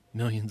over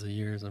millions of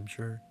years, I'm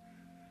sure.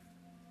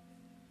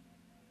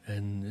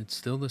 And it's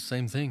still the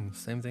same thing.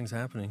 Same thing's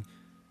happening.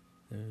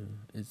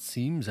 It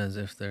seems as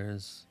if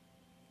there's,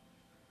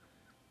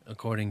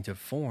 according to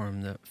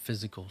form, the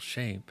physical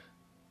shape,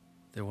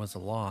 there was a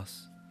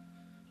loss.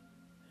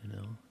 It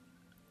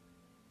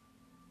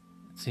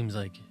seems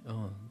like,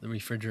 the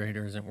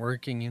refrigerator isn't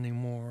working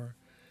anymore.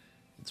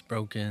 It's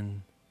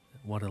broken.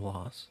 What a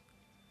loss.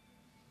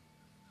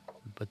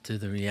 But to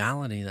the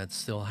reality that's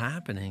still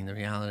happening, the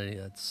reality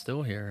that's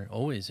still here,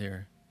 always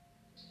here,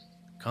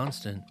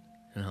 constant,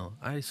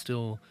 I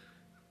still,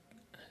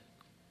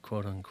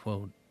 quote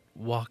unquote,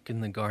 walk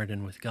in the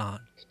garden with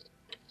God.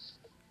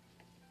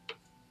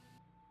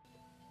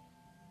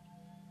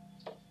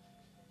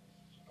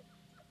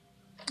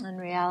 In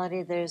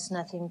reality, there's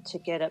nothing to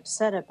get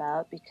upset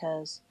about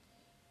because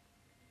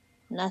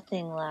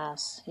nothing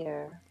lasts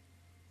here.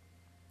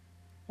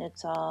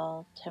 It's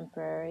all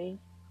temporary.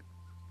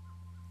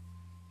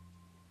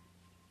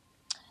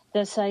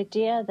 This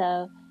idea,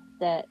 though,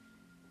 that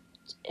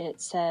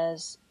it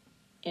says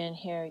in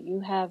here,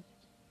 you have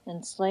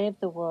enslaved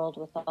the world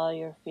with all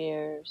your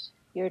fears,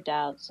 your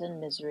doubts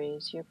and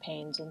miseries, your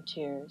pains and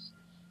tears,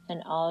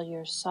 and all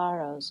your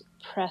sorrows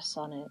press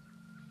on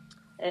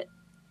it.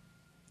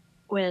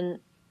 When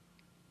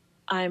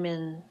I'm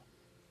in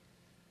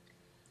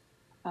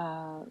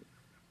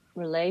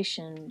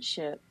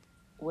relationship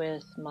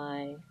with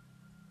my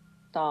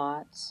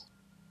thoughts,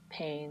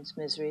 pains,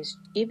 miseries,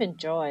 even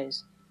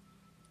joys,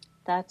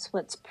 that's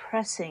what's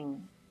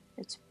pressing.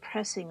 It's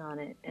pressing on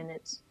it, and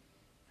it's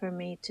for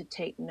me to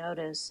take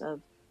notice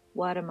of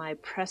what am I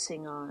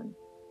pressing on?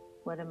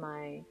 What am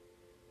I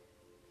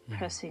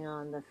pressing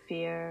on? The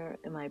fear?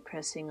 Am I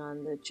pressing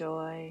on the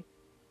joy?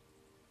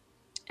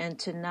 And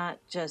to not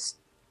just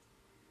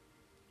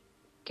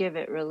give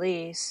it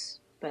release,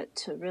 but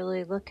to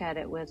really look at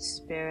it with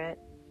spirit,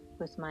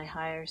 with my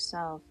higher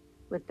self,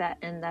 with that,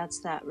 and that's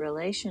that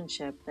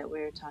relationship that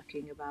we were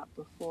talking about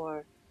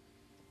before.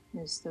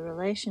 Is the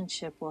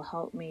relationship will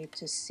help me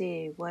to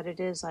see what it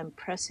is I'm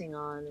pressing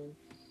on,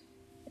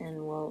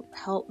 and will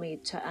help me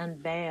to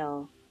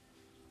unveil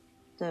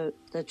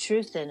the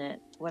truth in it.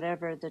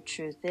 Whatever the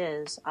truth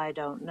is, I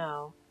don't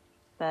know,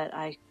 but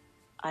I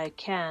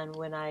can,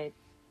 when I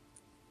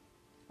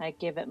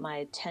give it my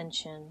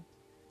attention,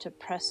 to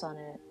press on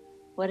it.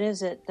 What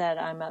is it that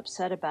I'm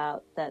upset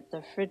about that the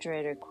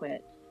refrigerator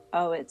quit?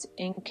 Oh, it's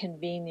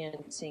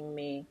inconveniencing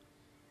me.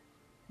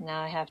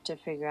 Now I have to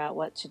figure out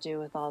what to do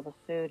with all the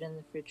food in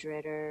the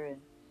refrigerator,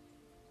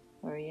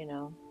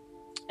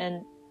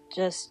 and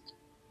just,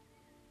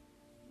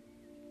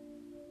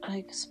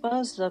 I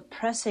suppose the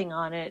pressing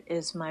on it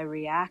is my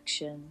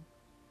reaction.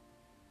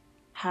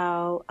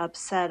 How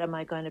upset am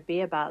I going to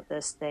be about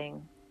this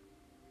thing?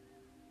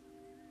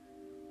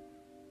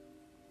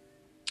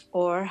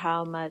 Or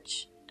how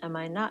much am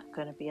I not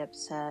going to be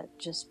upset?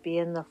 Just be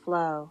in the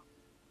flow.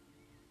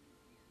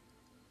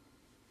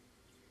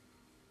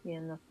 Be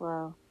in the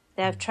flow.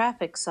 They have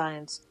traffic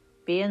signs.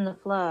 Be in the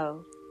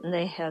flow. And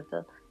they have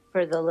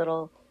for the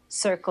little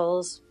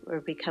circles,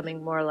 we're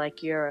becoming more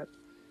like Europe.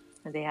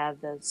 And they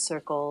have the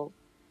circle,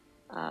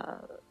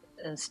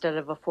 instead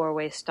of a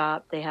four-way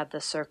stop, they have the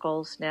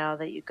circles now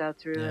that you go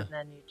through, and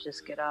then you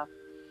just get off.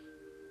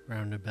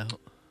 Roundabout.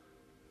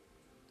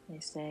 They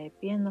say,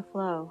 be in the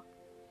flow.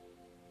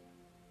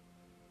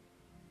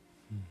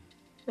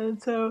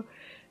 And so,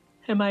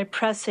 am I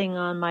pressing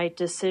on my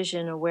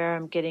decision of where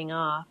I'm getting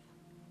off?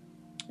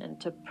 And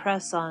to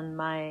press on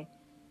my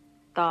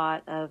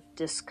thought of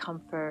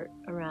discomfort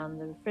around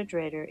the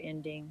refrigerator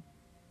ending,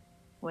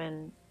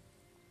 when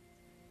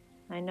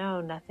I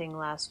know nothing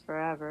lasts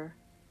forever.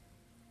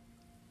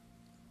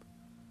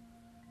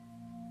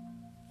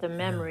 The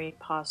memory,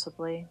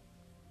 possibly.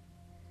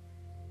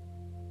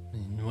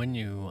 And when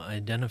you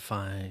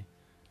identify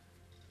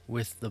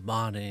with the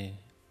body,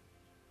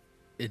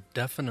 it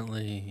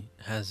definitely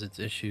has its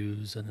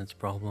issues and its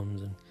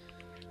problems, and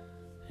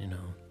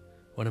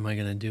what am I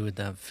going to do with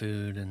that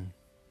food, and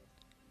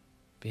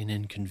being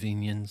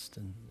inconvenienced,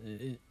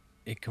 and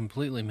it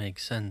completely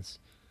makes sense.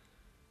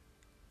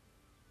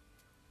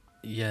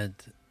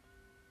 Yet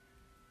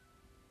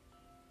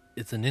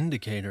it's an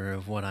indicator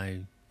of what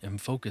I am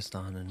focused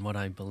on and what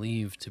I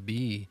believe to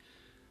be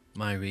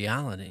my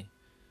reality.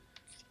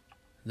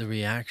 The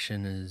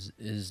reaction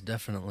is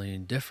definitely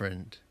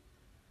different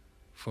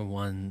for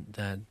one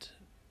that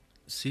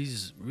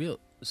sees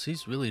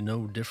really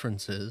no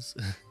differences.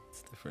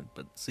 It's different,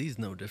 but sees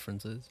no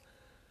differences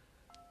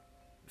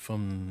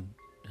from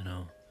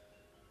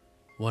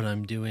what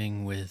I'm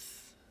doing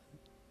with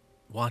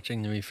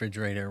watching the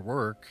refrigerator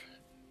work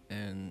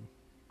and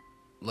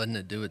letting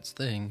it do its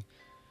thing,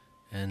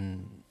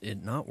 and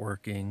it not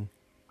working,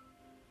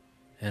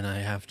 and I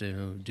have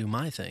to do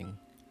my thing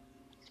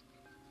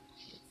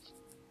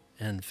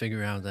and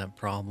figure out that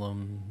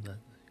problem,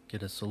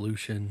 get a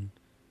solution.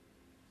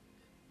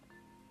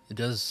 It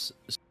does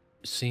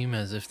seem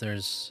as if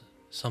there's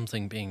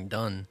something being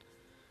done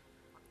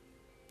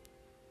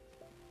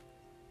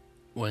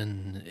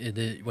when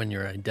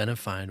you're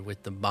identified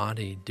with the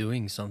body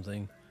doing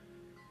something,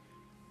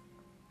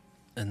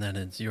 and that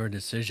it's your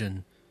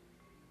decision.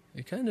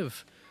 You kind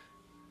of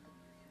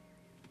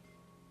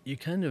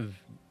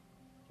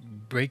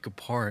break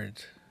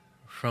apart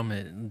from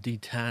it and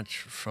detach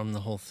from the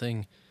whole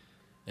thing,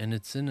 and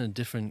it's in a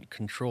different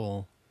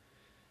control.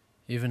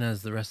 Even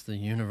as the rest of the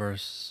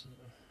universe,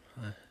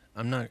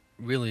 I'm not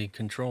really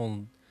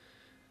controlling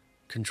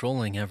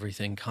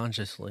everything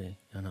consciously,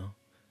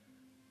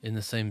 In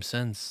the same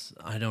sense,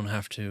 I don't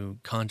have to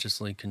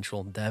consciously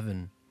control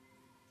Devin,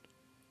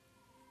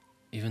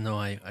 even though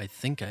I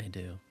think I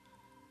do.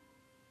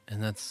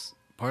 And that's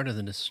part of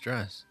the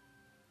distress.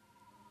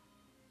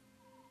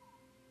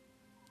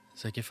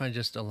 It's like if I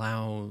just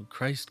allow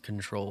Christ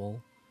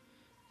control,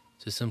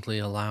 to simply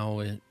allow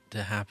it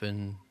to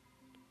happen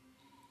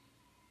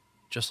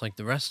just like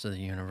the rest of the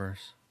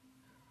universe,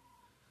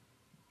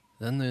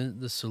 then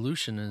the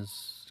solution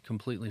is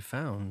completely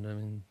found. I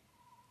mean,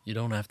 you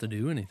don't have to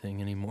do anything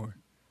anymore.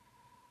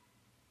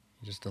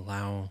 You just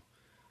allow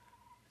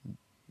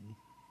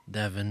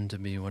Devin to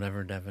be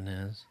whatever Devin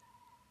is.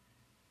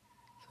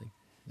 It's like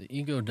the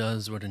ego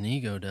does what an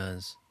ego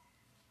does.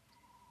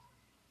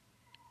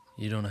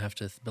 You don't have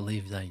to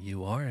believe that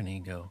you are an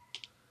ego.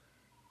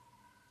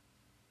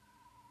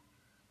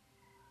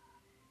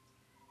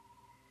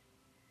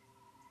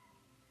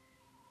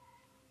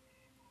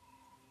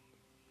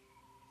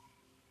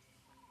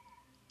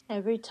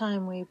 Every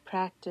time we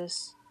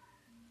practice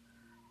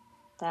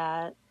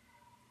that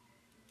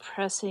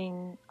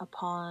pressing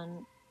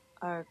upon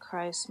our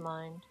Christ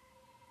mind,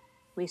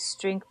 we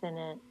strengthen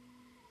it.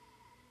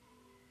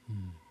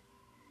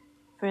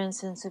 For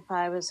instance, if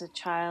I was a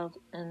child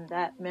and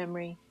that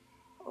memory,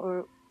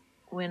 or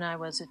when I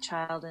was a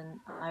child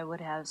and I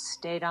would have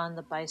stayed on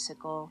the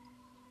bicycle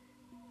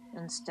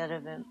instead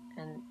of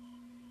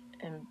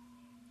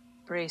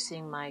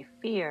embracing my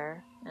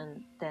fear,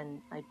 and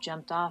then I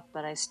jumped off,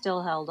 but I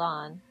still held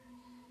on,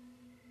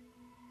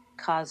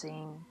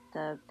 causing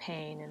the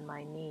pain in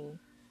my knee,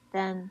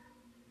 then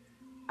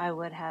I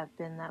would have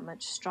been that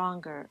much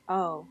stronger.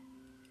 Oh,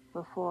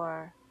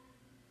 before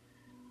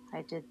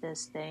I did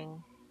this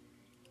thing.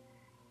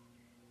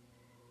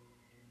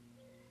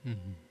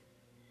 Mm-hmm.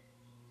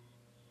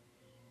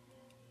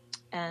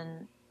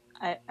 And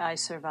I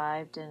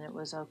survived, and it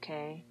was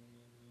okay.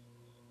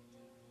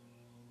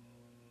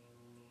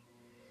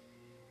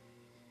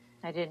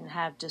 I didn't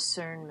have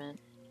discernment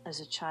as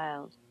a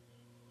child.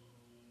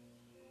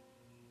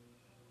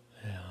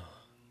 Yeah.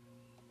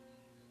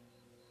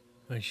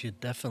 I should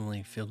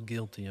definitely feel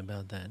guilty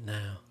about that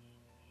now.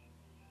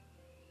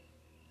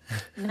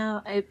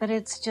 No, but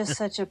it's just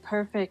such a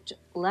perfect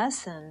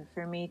lesson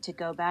for me to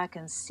go back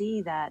and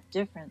see that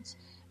difference.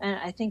 And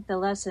I think the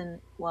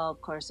lesson, well, of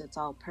course, it's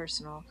all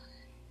personal,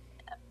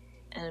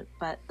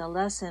 but the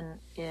lesson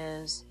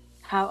is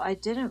how I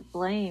didn't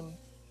blame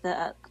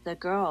the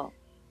girl.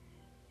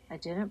 I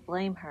didn't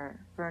blame her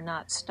for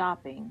not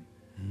stopping.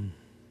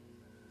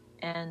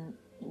 And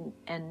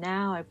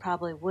now I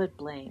probably would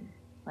blame.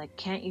 Like,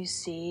 can't you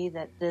see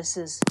that this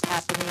is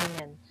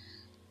happening, and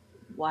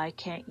why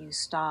can't you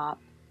stop?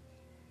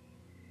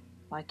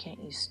 Why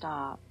can't you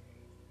stop?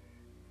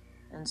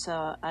 And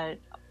so I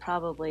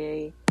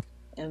probably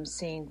am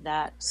seeing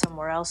that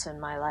somewhere else in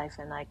my life,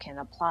 and I can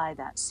apply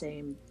that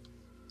same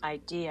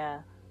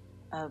idea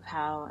of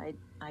how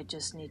I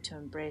just need to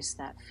embrace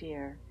that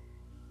fear,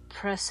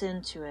 press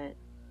into it,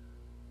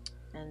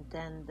 and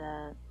then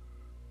the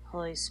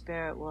Holy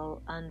Spirit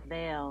will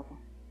unveil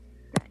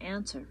the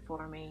answer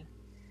for me.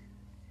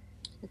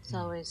 It's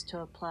always to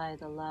apply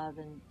the love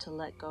and to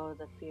let go of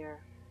the fear.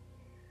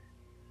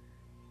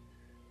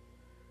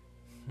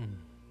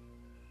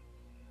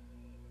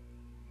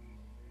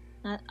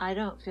 I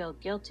don't feel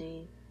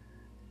guilty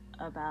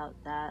about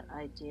that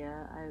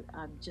idea.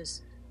 I'm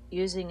just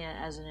using it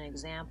as an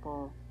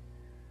example.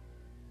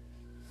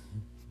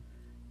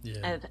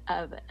 Yeah.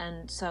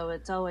 And so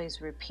it's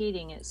always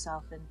repeating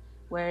itself. And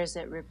where is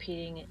it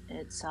repeating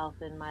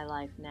itself in my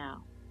life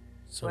now?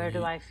 So Where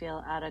do I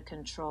feel out of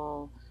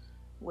control?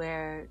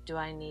 Where do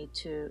I need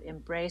to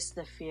embrace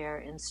the fear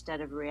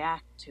instead of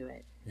react to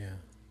it? Yeah.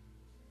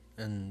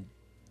 And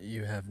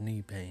you have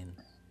knee pain,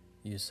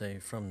 you say,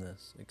 from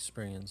this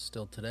experience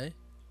still today?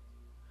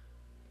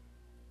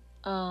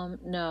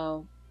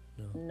 No,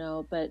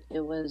 No. but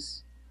it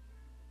was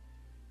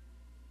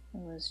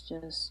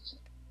just,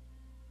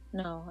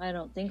 no, I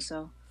don't think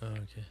so. Oh,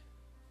 okay.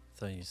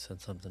 Thought you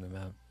said something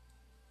about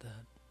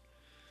that.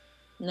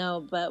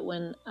 No, but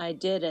when I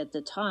did at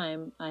the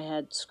time, I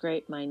had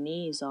scraped my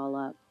knees all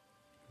up.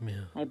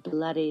 Yeah. I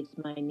bloodied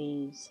my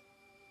knees.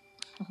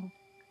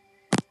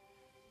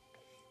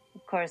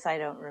 Of course, I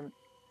don't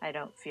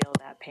feel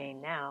that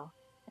pain now,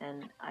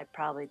 and I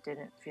probably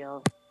didn't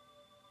feel.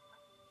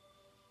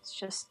 It's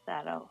just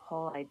that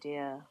whole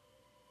idea,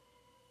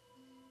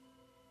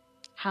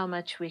 how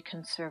much we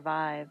can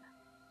survive,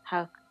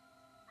 how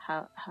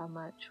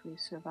much we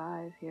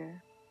survive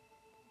here.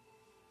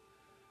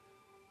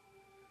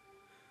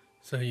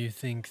 So you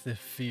think the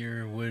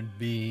fear would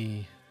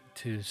be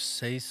to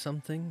say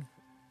something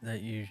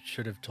that you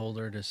should have told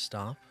her to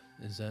stop?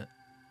 Is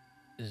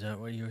that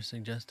what you were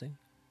suggesting?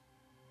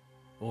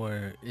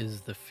 Or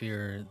is the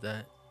fear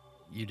that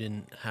you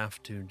didn't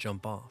have to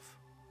jump off?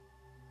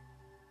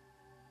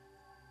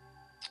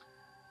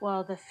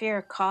 Well, the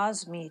fear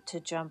caused me to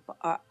jump,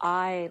 or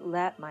I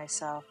let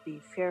myself be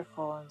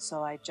fearful, and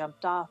so I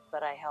jumped off,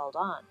 but I held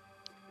on.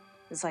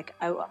 It's like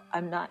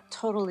I'm not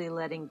totally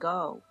letting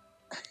go.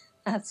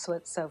 That's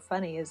what's so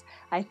funny is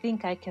I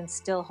think I can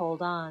still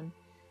hold on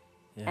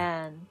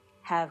and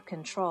have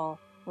control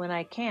when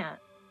I can't.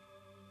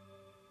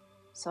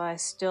 So I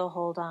still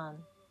hold on.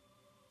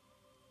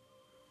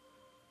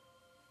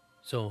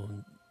 So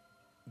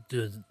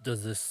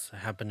does this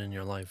happen in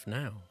your life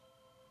now?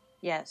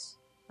 Yes,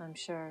 I'm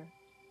sure.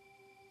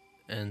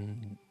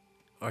 And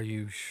are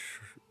you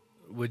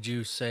would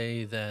you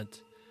say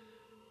that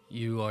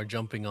you are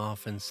jumping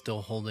off and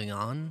still holding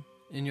on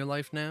in your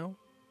life now?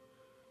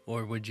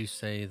 Or would you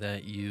say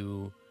that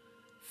you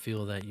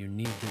feel that you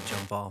need to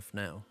jump off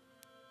now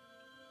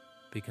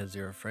because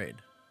you're afraid?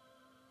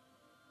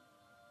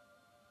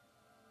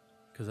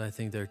 Because I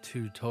think they're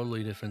two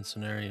totally different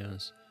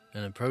scenarios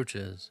and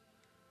approaches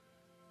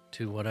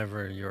to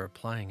whatever you're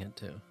applying it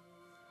to.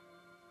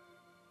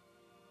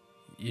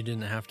 You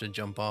didn't have to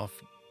jump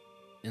off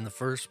in the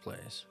first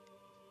place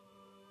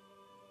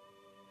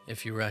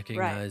if you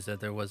recognize that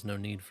there was no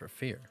need for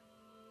fear.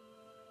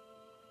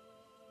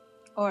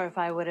 Or if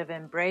I would have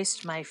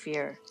embraced my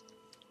fear,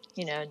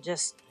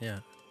 just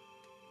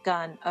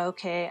gone,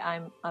 okay,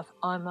 I'm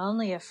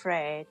only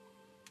afraid,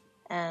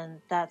 and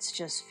that's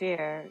just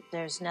fear.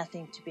 There's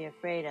nothing to be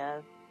afraid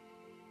of.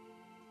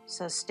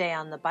 So stay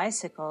on the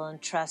bicycle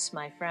and trust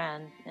my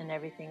friend, and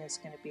everything is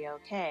going to be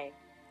okay.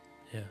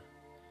 Yeah.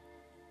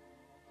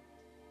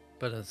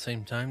 But at the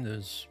same time,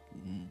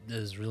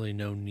 there's really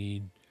no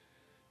need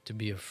to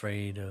be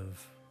afraid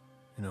of,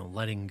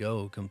 letting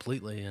go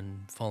completely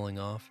and falling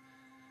off,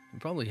 and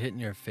probably hitting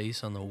your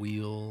face on the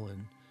wheel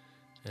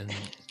and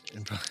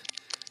probably,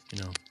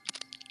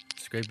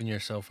 scraping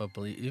yourself up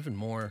even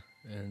more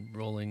and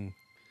rolling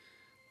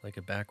like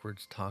a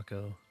backwards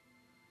taco.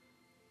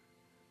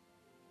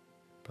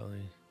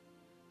 Probably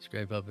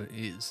scrape up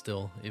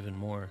still even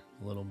more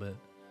a little bit.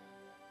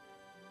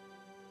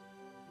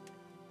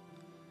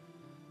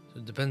 So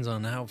it depends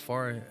on how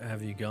far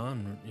have you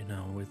gone,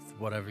 with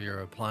whatever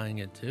you're applying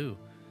it to,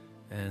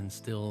 and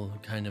still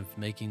kind of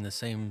making the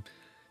same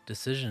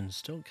decisions,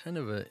 still kind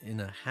of in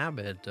a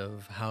habit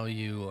of how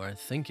you are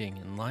thinking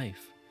in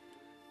life.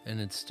 And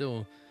it's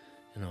still,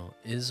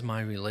 is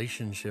my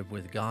relationship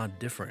with God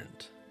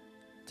different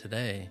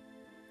today?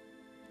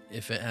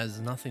 If it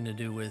has nothing to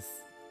do with,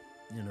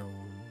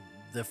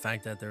 the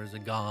fact that there's a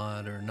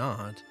God or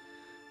not,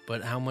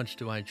 but how much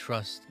do I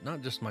trust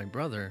not just my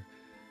brother,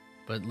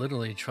 but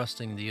literally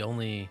trusting the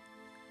only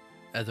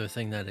other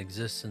thing that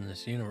exists in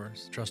this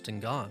universe,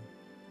 trusting God.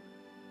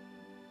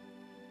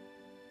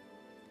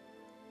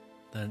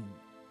 That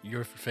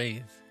your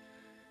faith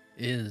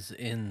is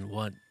in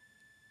what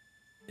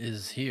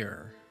is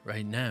here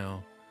right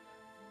now.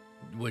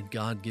 Would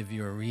God give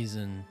you a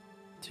reason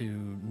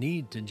to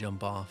need to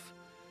jump off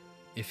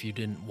if you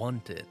didn't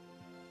want it?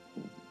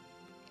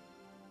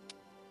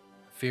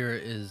 Fear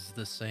is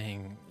the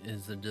saying,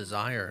 is the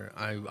desire.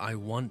 I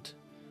want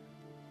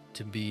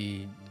to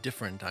be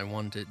different. I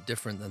want it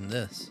different than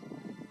this.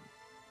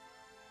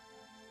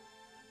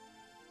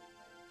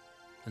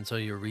 And so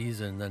your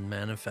reason then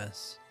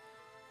manifests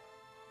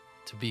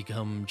to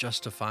become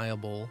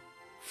justifiable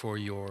for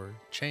your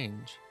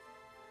change.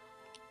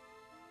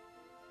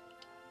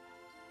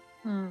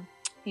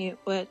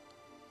 What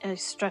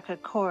struck a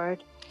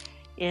chord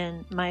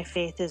in my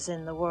faith is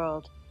in the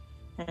world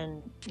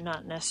and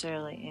not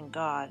necessarily in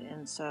God.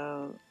 And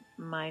so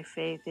my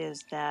faith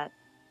is that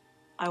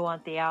I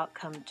want the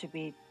outcome to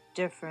be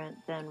different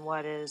than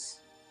what is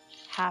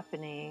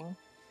happening.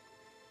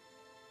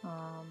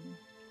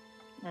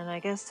 And I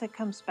guess it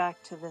comes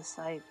back to this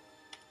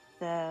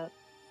that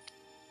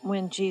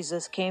when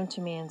Jesus came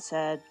to me and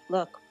said,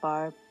 "Look,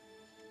 Barb,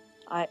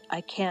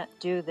 I can't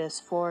do this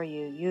for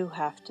you. You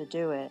have to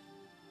do it."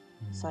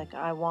 It's like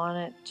I want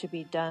it to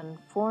be done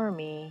for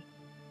me.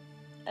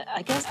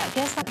 I guess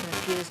I'm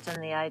confused in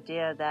the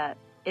idea that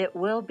it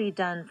will be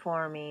done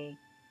for me,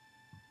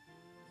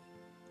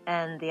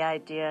 and the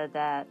idea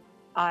that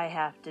I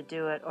have to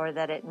do it, or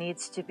that it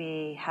needs to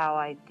be how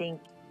I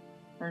think.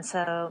 And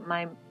so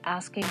my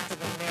asking for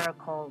the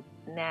miracle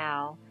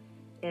now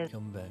is...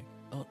 Come back.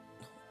 Oh,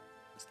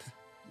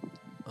 no.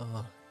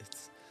 Oh,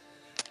 it's...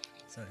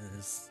 Sorry,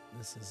 this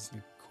is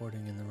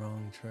recording in the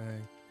wrong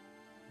track.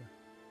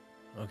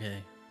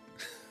 Okay.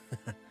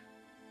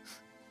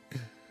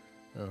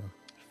 Oh,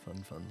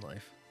 fun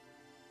life.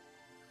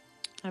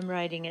 I'm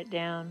writing it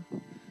down.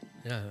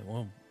 Yeah,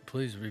 well,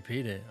 please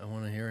repeat it. I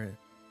want to hear it.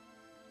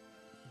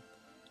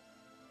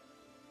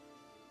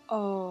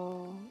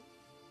 Oh,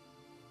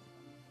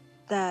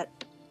 that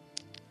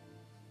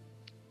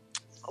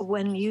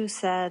when you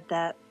said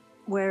that,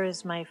 where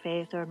is my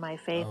faith, or my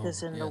faith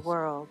is in the Yes.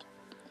 world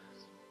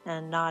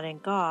and not in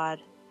God,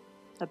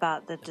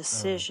 about the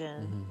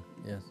decision.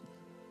 Yes.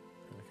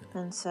 Okay.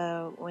 And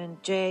so when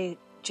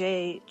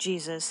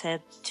Jesus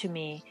said to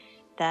me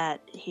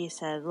that, he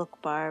said,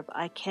 "Look, Barb,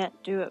 I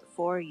can't do it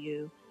for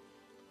you,"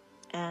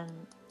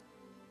 and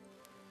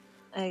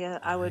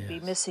I would be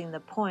Yes. missing the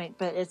point,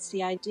 but it's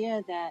the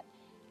idea that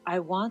I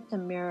want the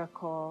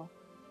miracle,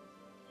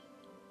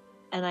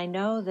 and I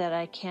know that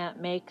I can't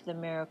make the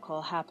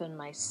miracle happen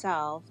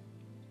myself,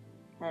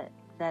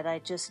 that I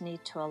just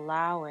need to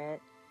allow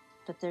it,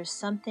 but there's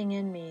something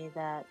in me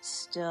that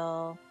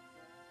still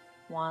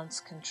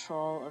wants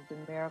control of the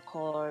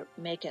miracle, or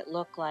make it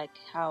look like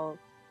how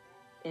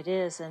it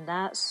is, and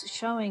that's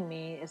showing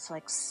me it's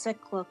like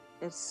cyclic.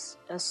 It's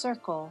a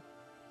circle.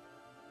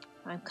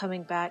 I'm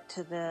coming back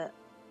to the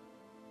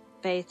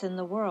faith in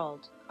the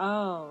world.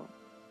 Oh,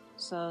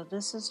 so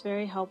this is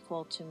very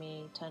helpful to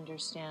me to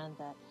understand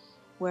that.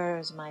 Where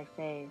is my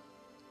faith?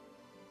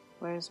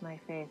 Where is my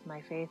faith?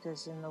 My faith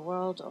is in the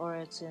world, or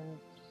it's in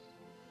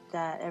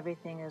that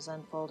everything is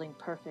unfolding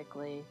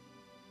perfectly,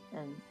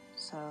 and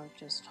so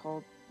just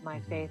hold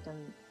my faith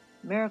in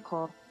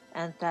miracle,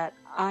 and that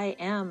I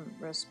am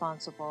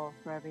responsible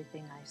for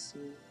everything I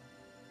see.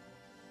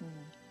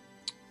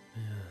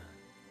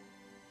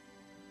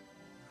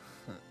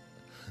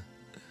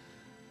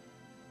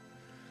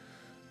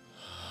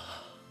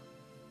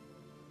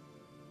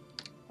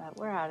 But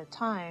we're out of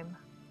time.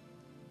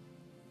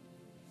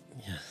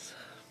 Yes.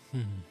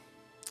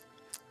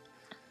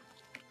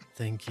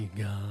 Thank you,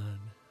 God.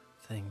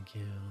 Thank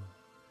you.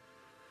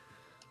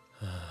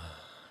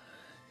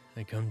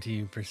 I come to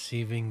you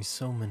perceiving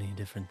so many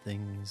different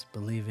things,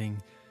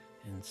 believing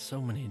in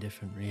so many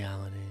different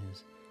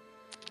realities.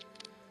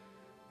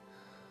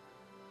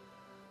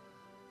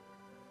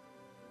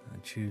 I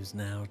choose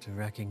now to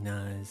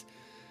recognize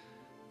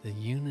the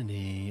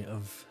unity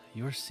of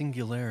your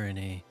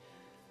singularity,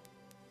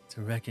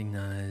 to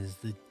recognize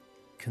the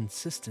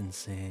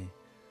consistency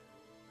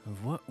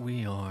of what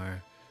we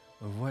are,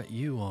 of what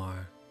you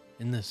are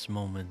in this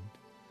moment,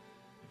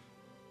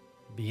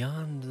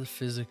 beyond the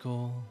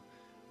physical,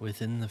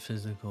 within the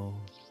physical,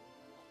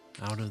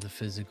 out of the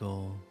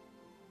physical,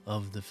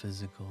 of the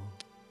physical.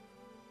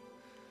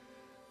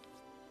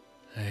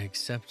 I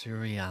accept your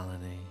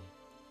reality.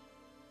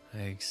 I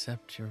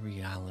accept your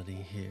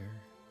reality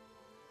here,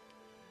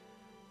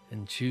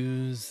 and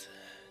choose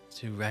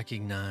to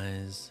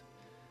recognize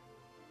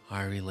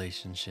our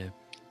relationship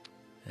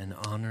and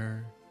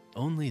honor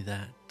only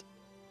that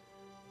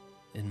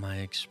in my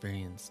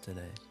experience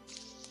today.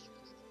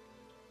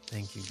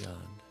 Thank you,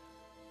 God.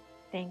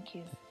 Thank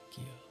you. Thank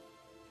you.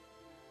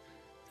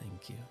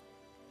 Thank you.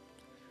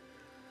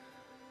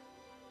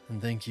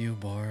 And thank you,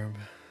 Barb.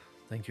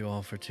 Thank you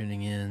all for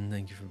tuning in.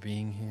 Thank you for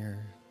being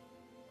here.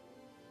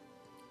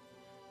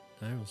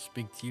 I will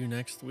speak to you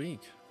next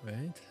week,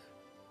 right?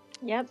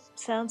 Yep,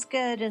 sounds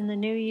good in the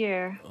new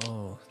year.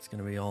 Oh, it's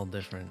going to be all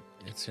different.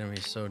 It's going to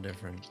be so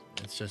different.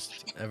 It's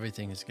just,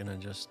 everything is going to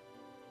just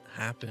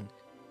happen.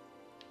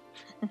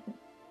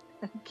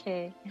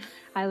 Okay,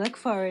 I look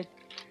forward.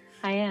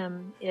 I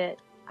am it.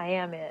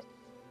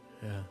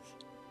 Yes.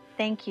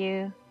 Thank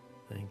you.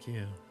 Thank you.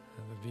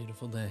 Have a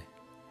beautiful day.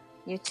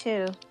 You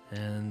too.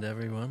 And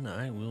everyone,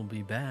 I will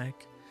be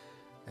back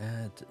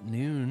at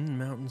noon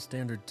Mountain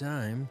Standard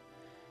Time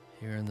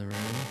here in the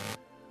room.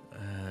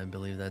 I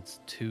believe that's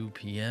 2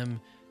 p.m.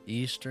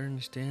 Eastern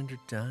Standard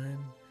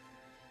Time.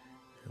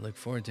 I look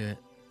forward to it.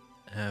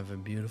 Have a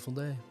beautiful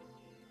day.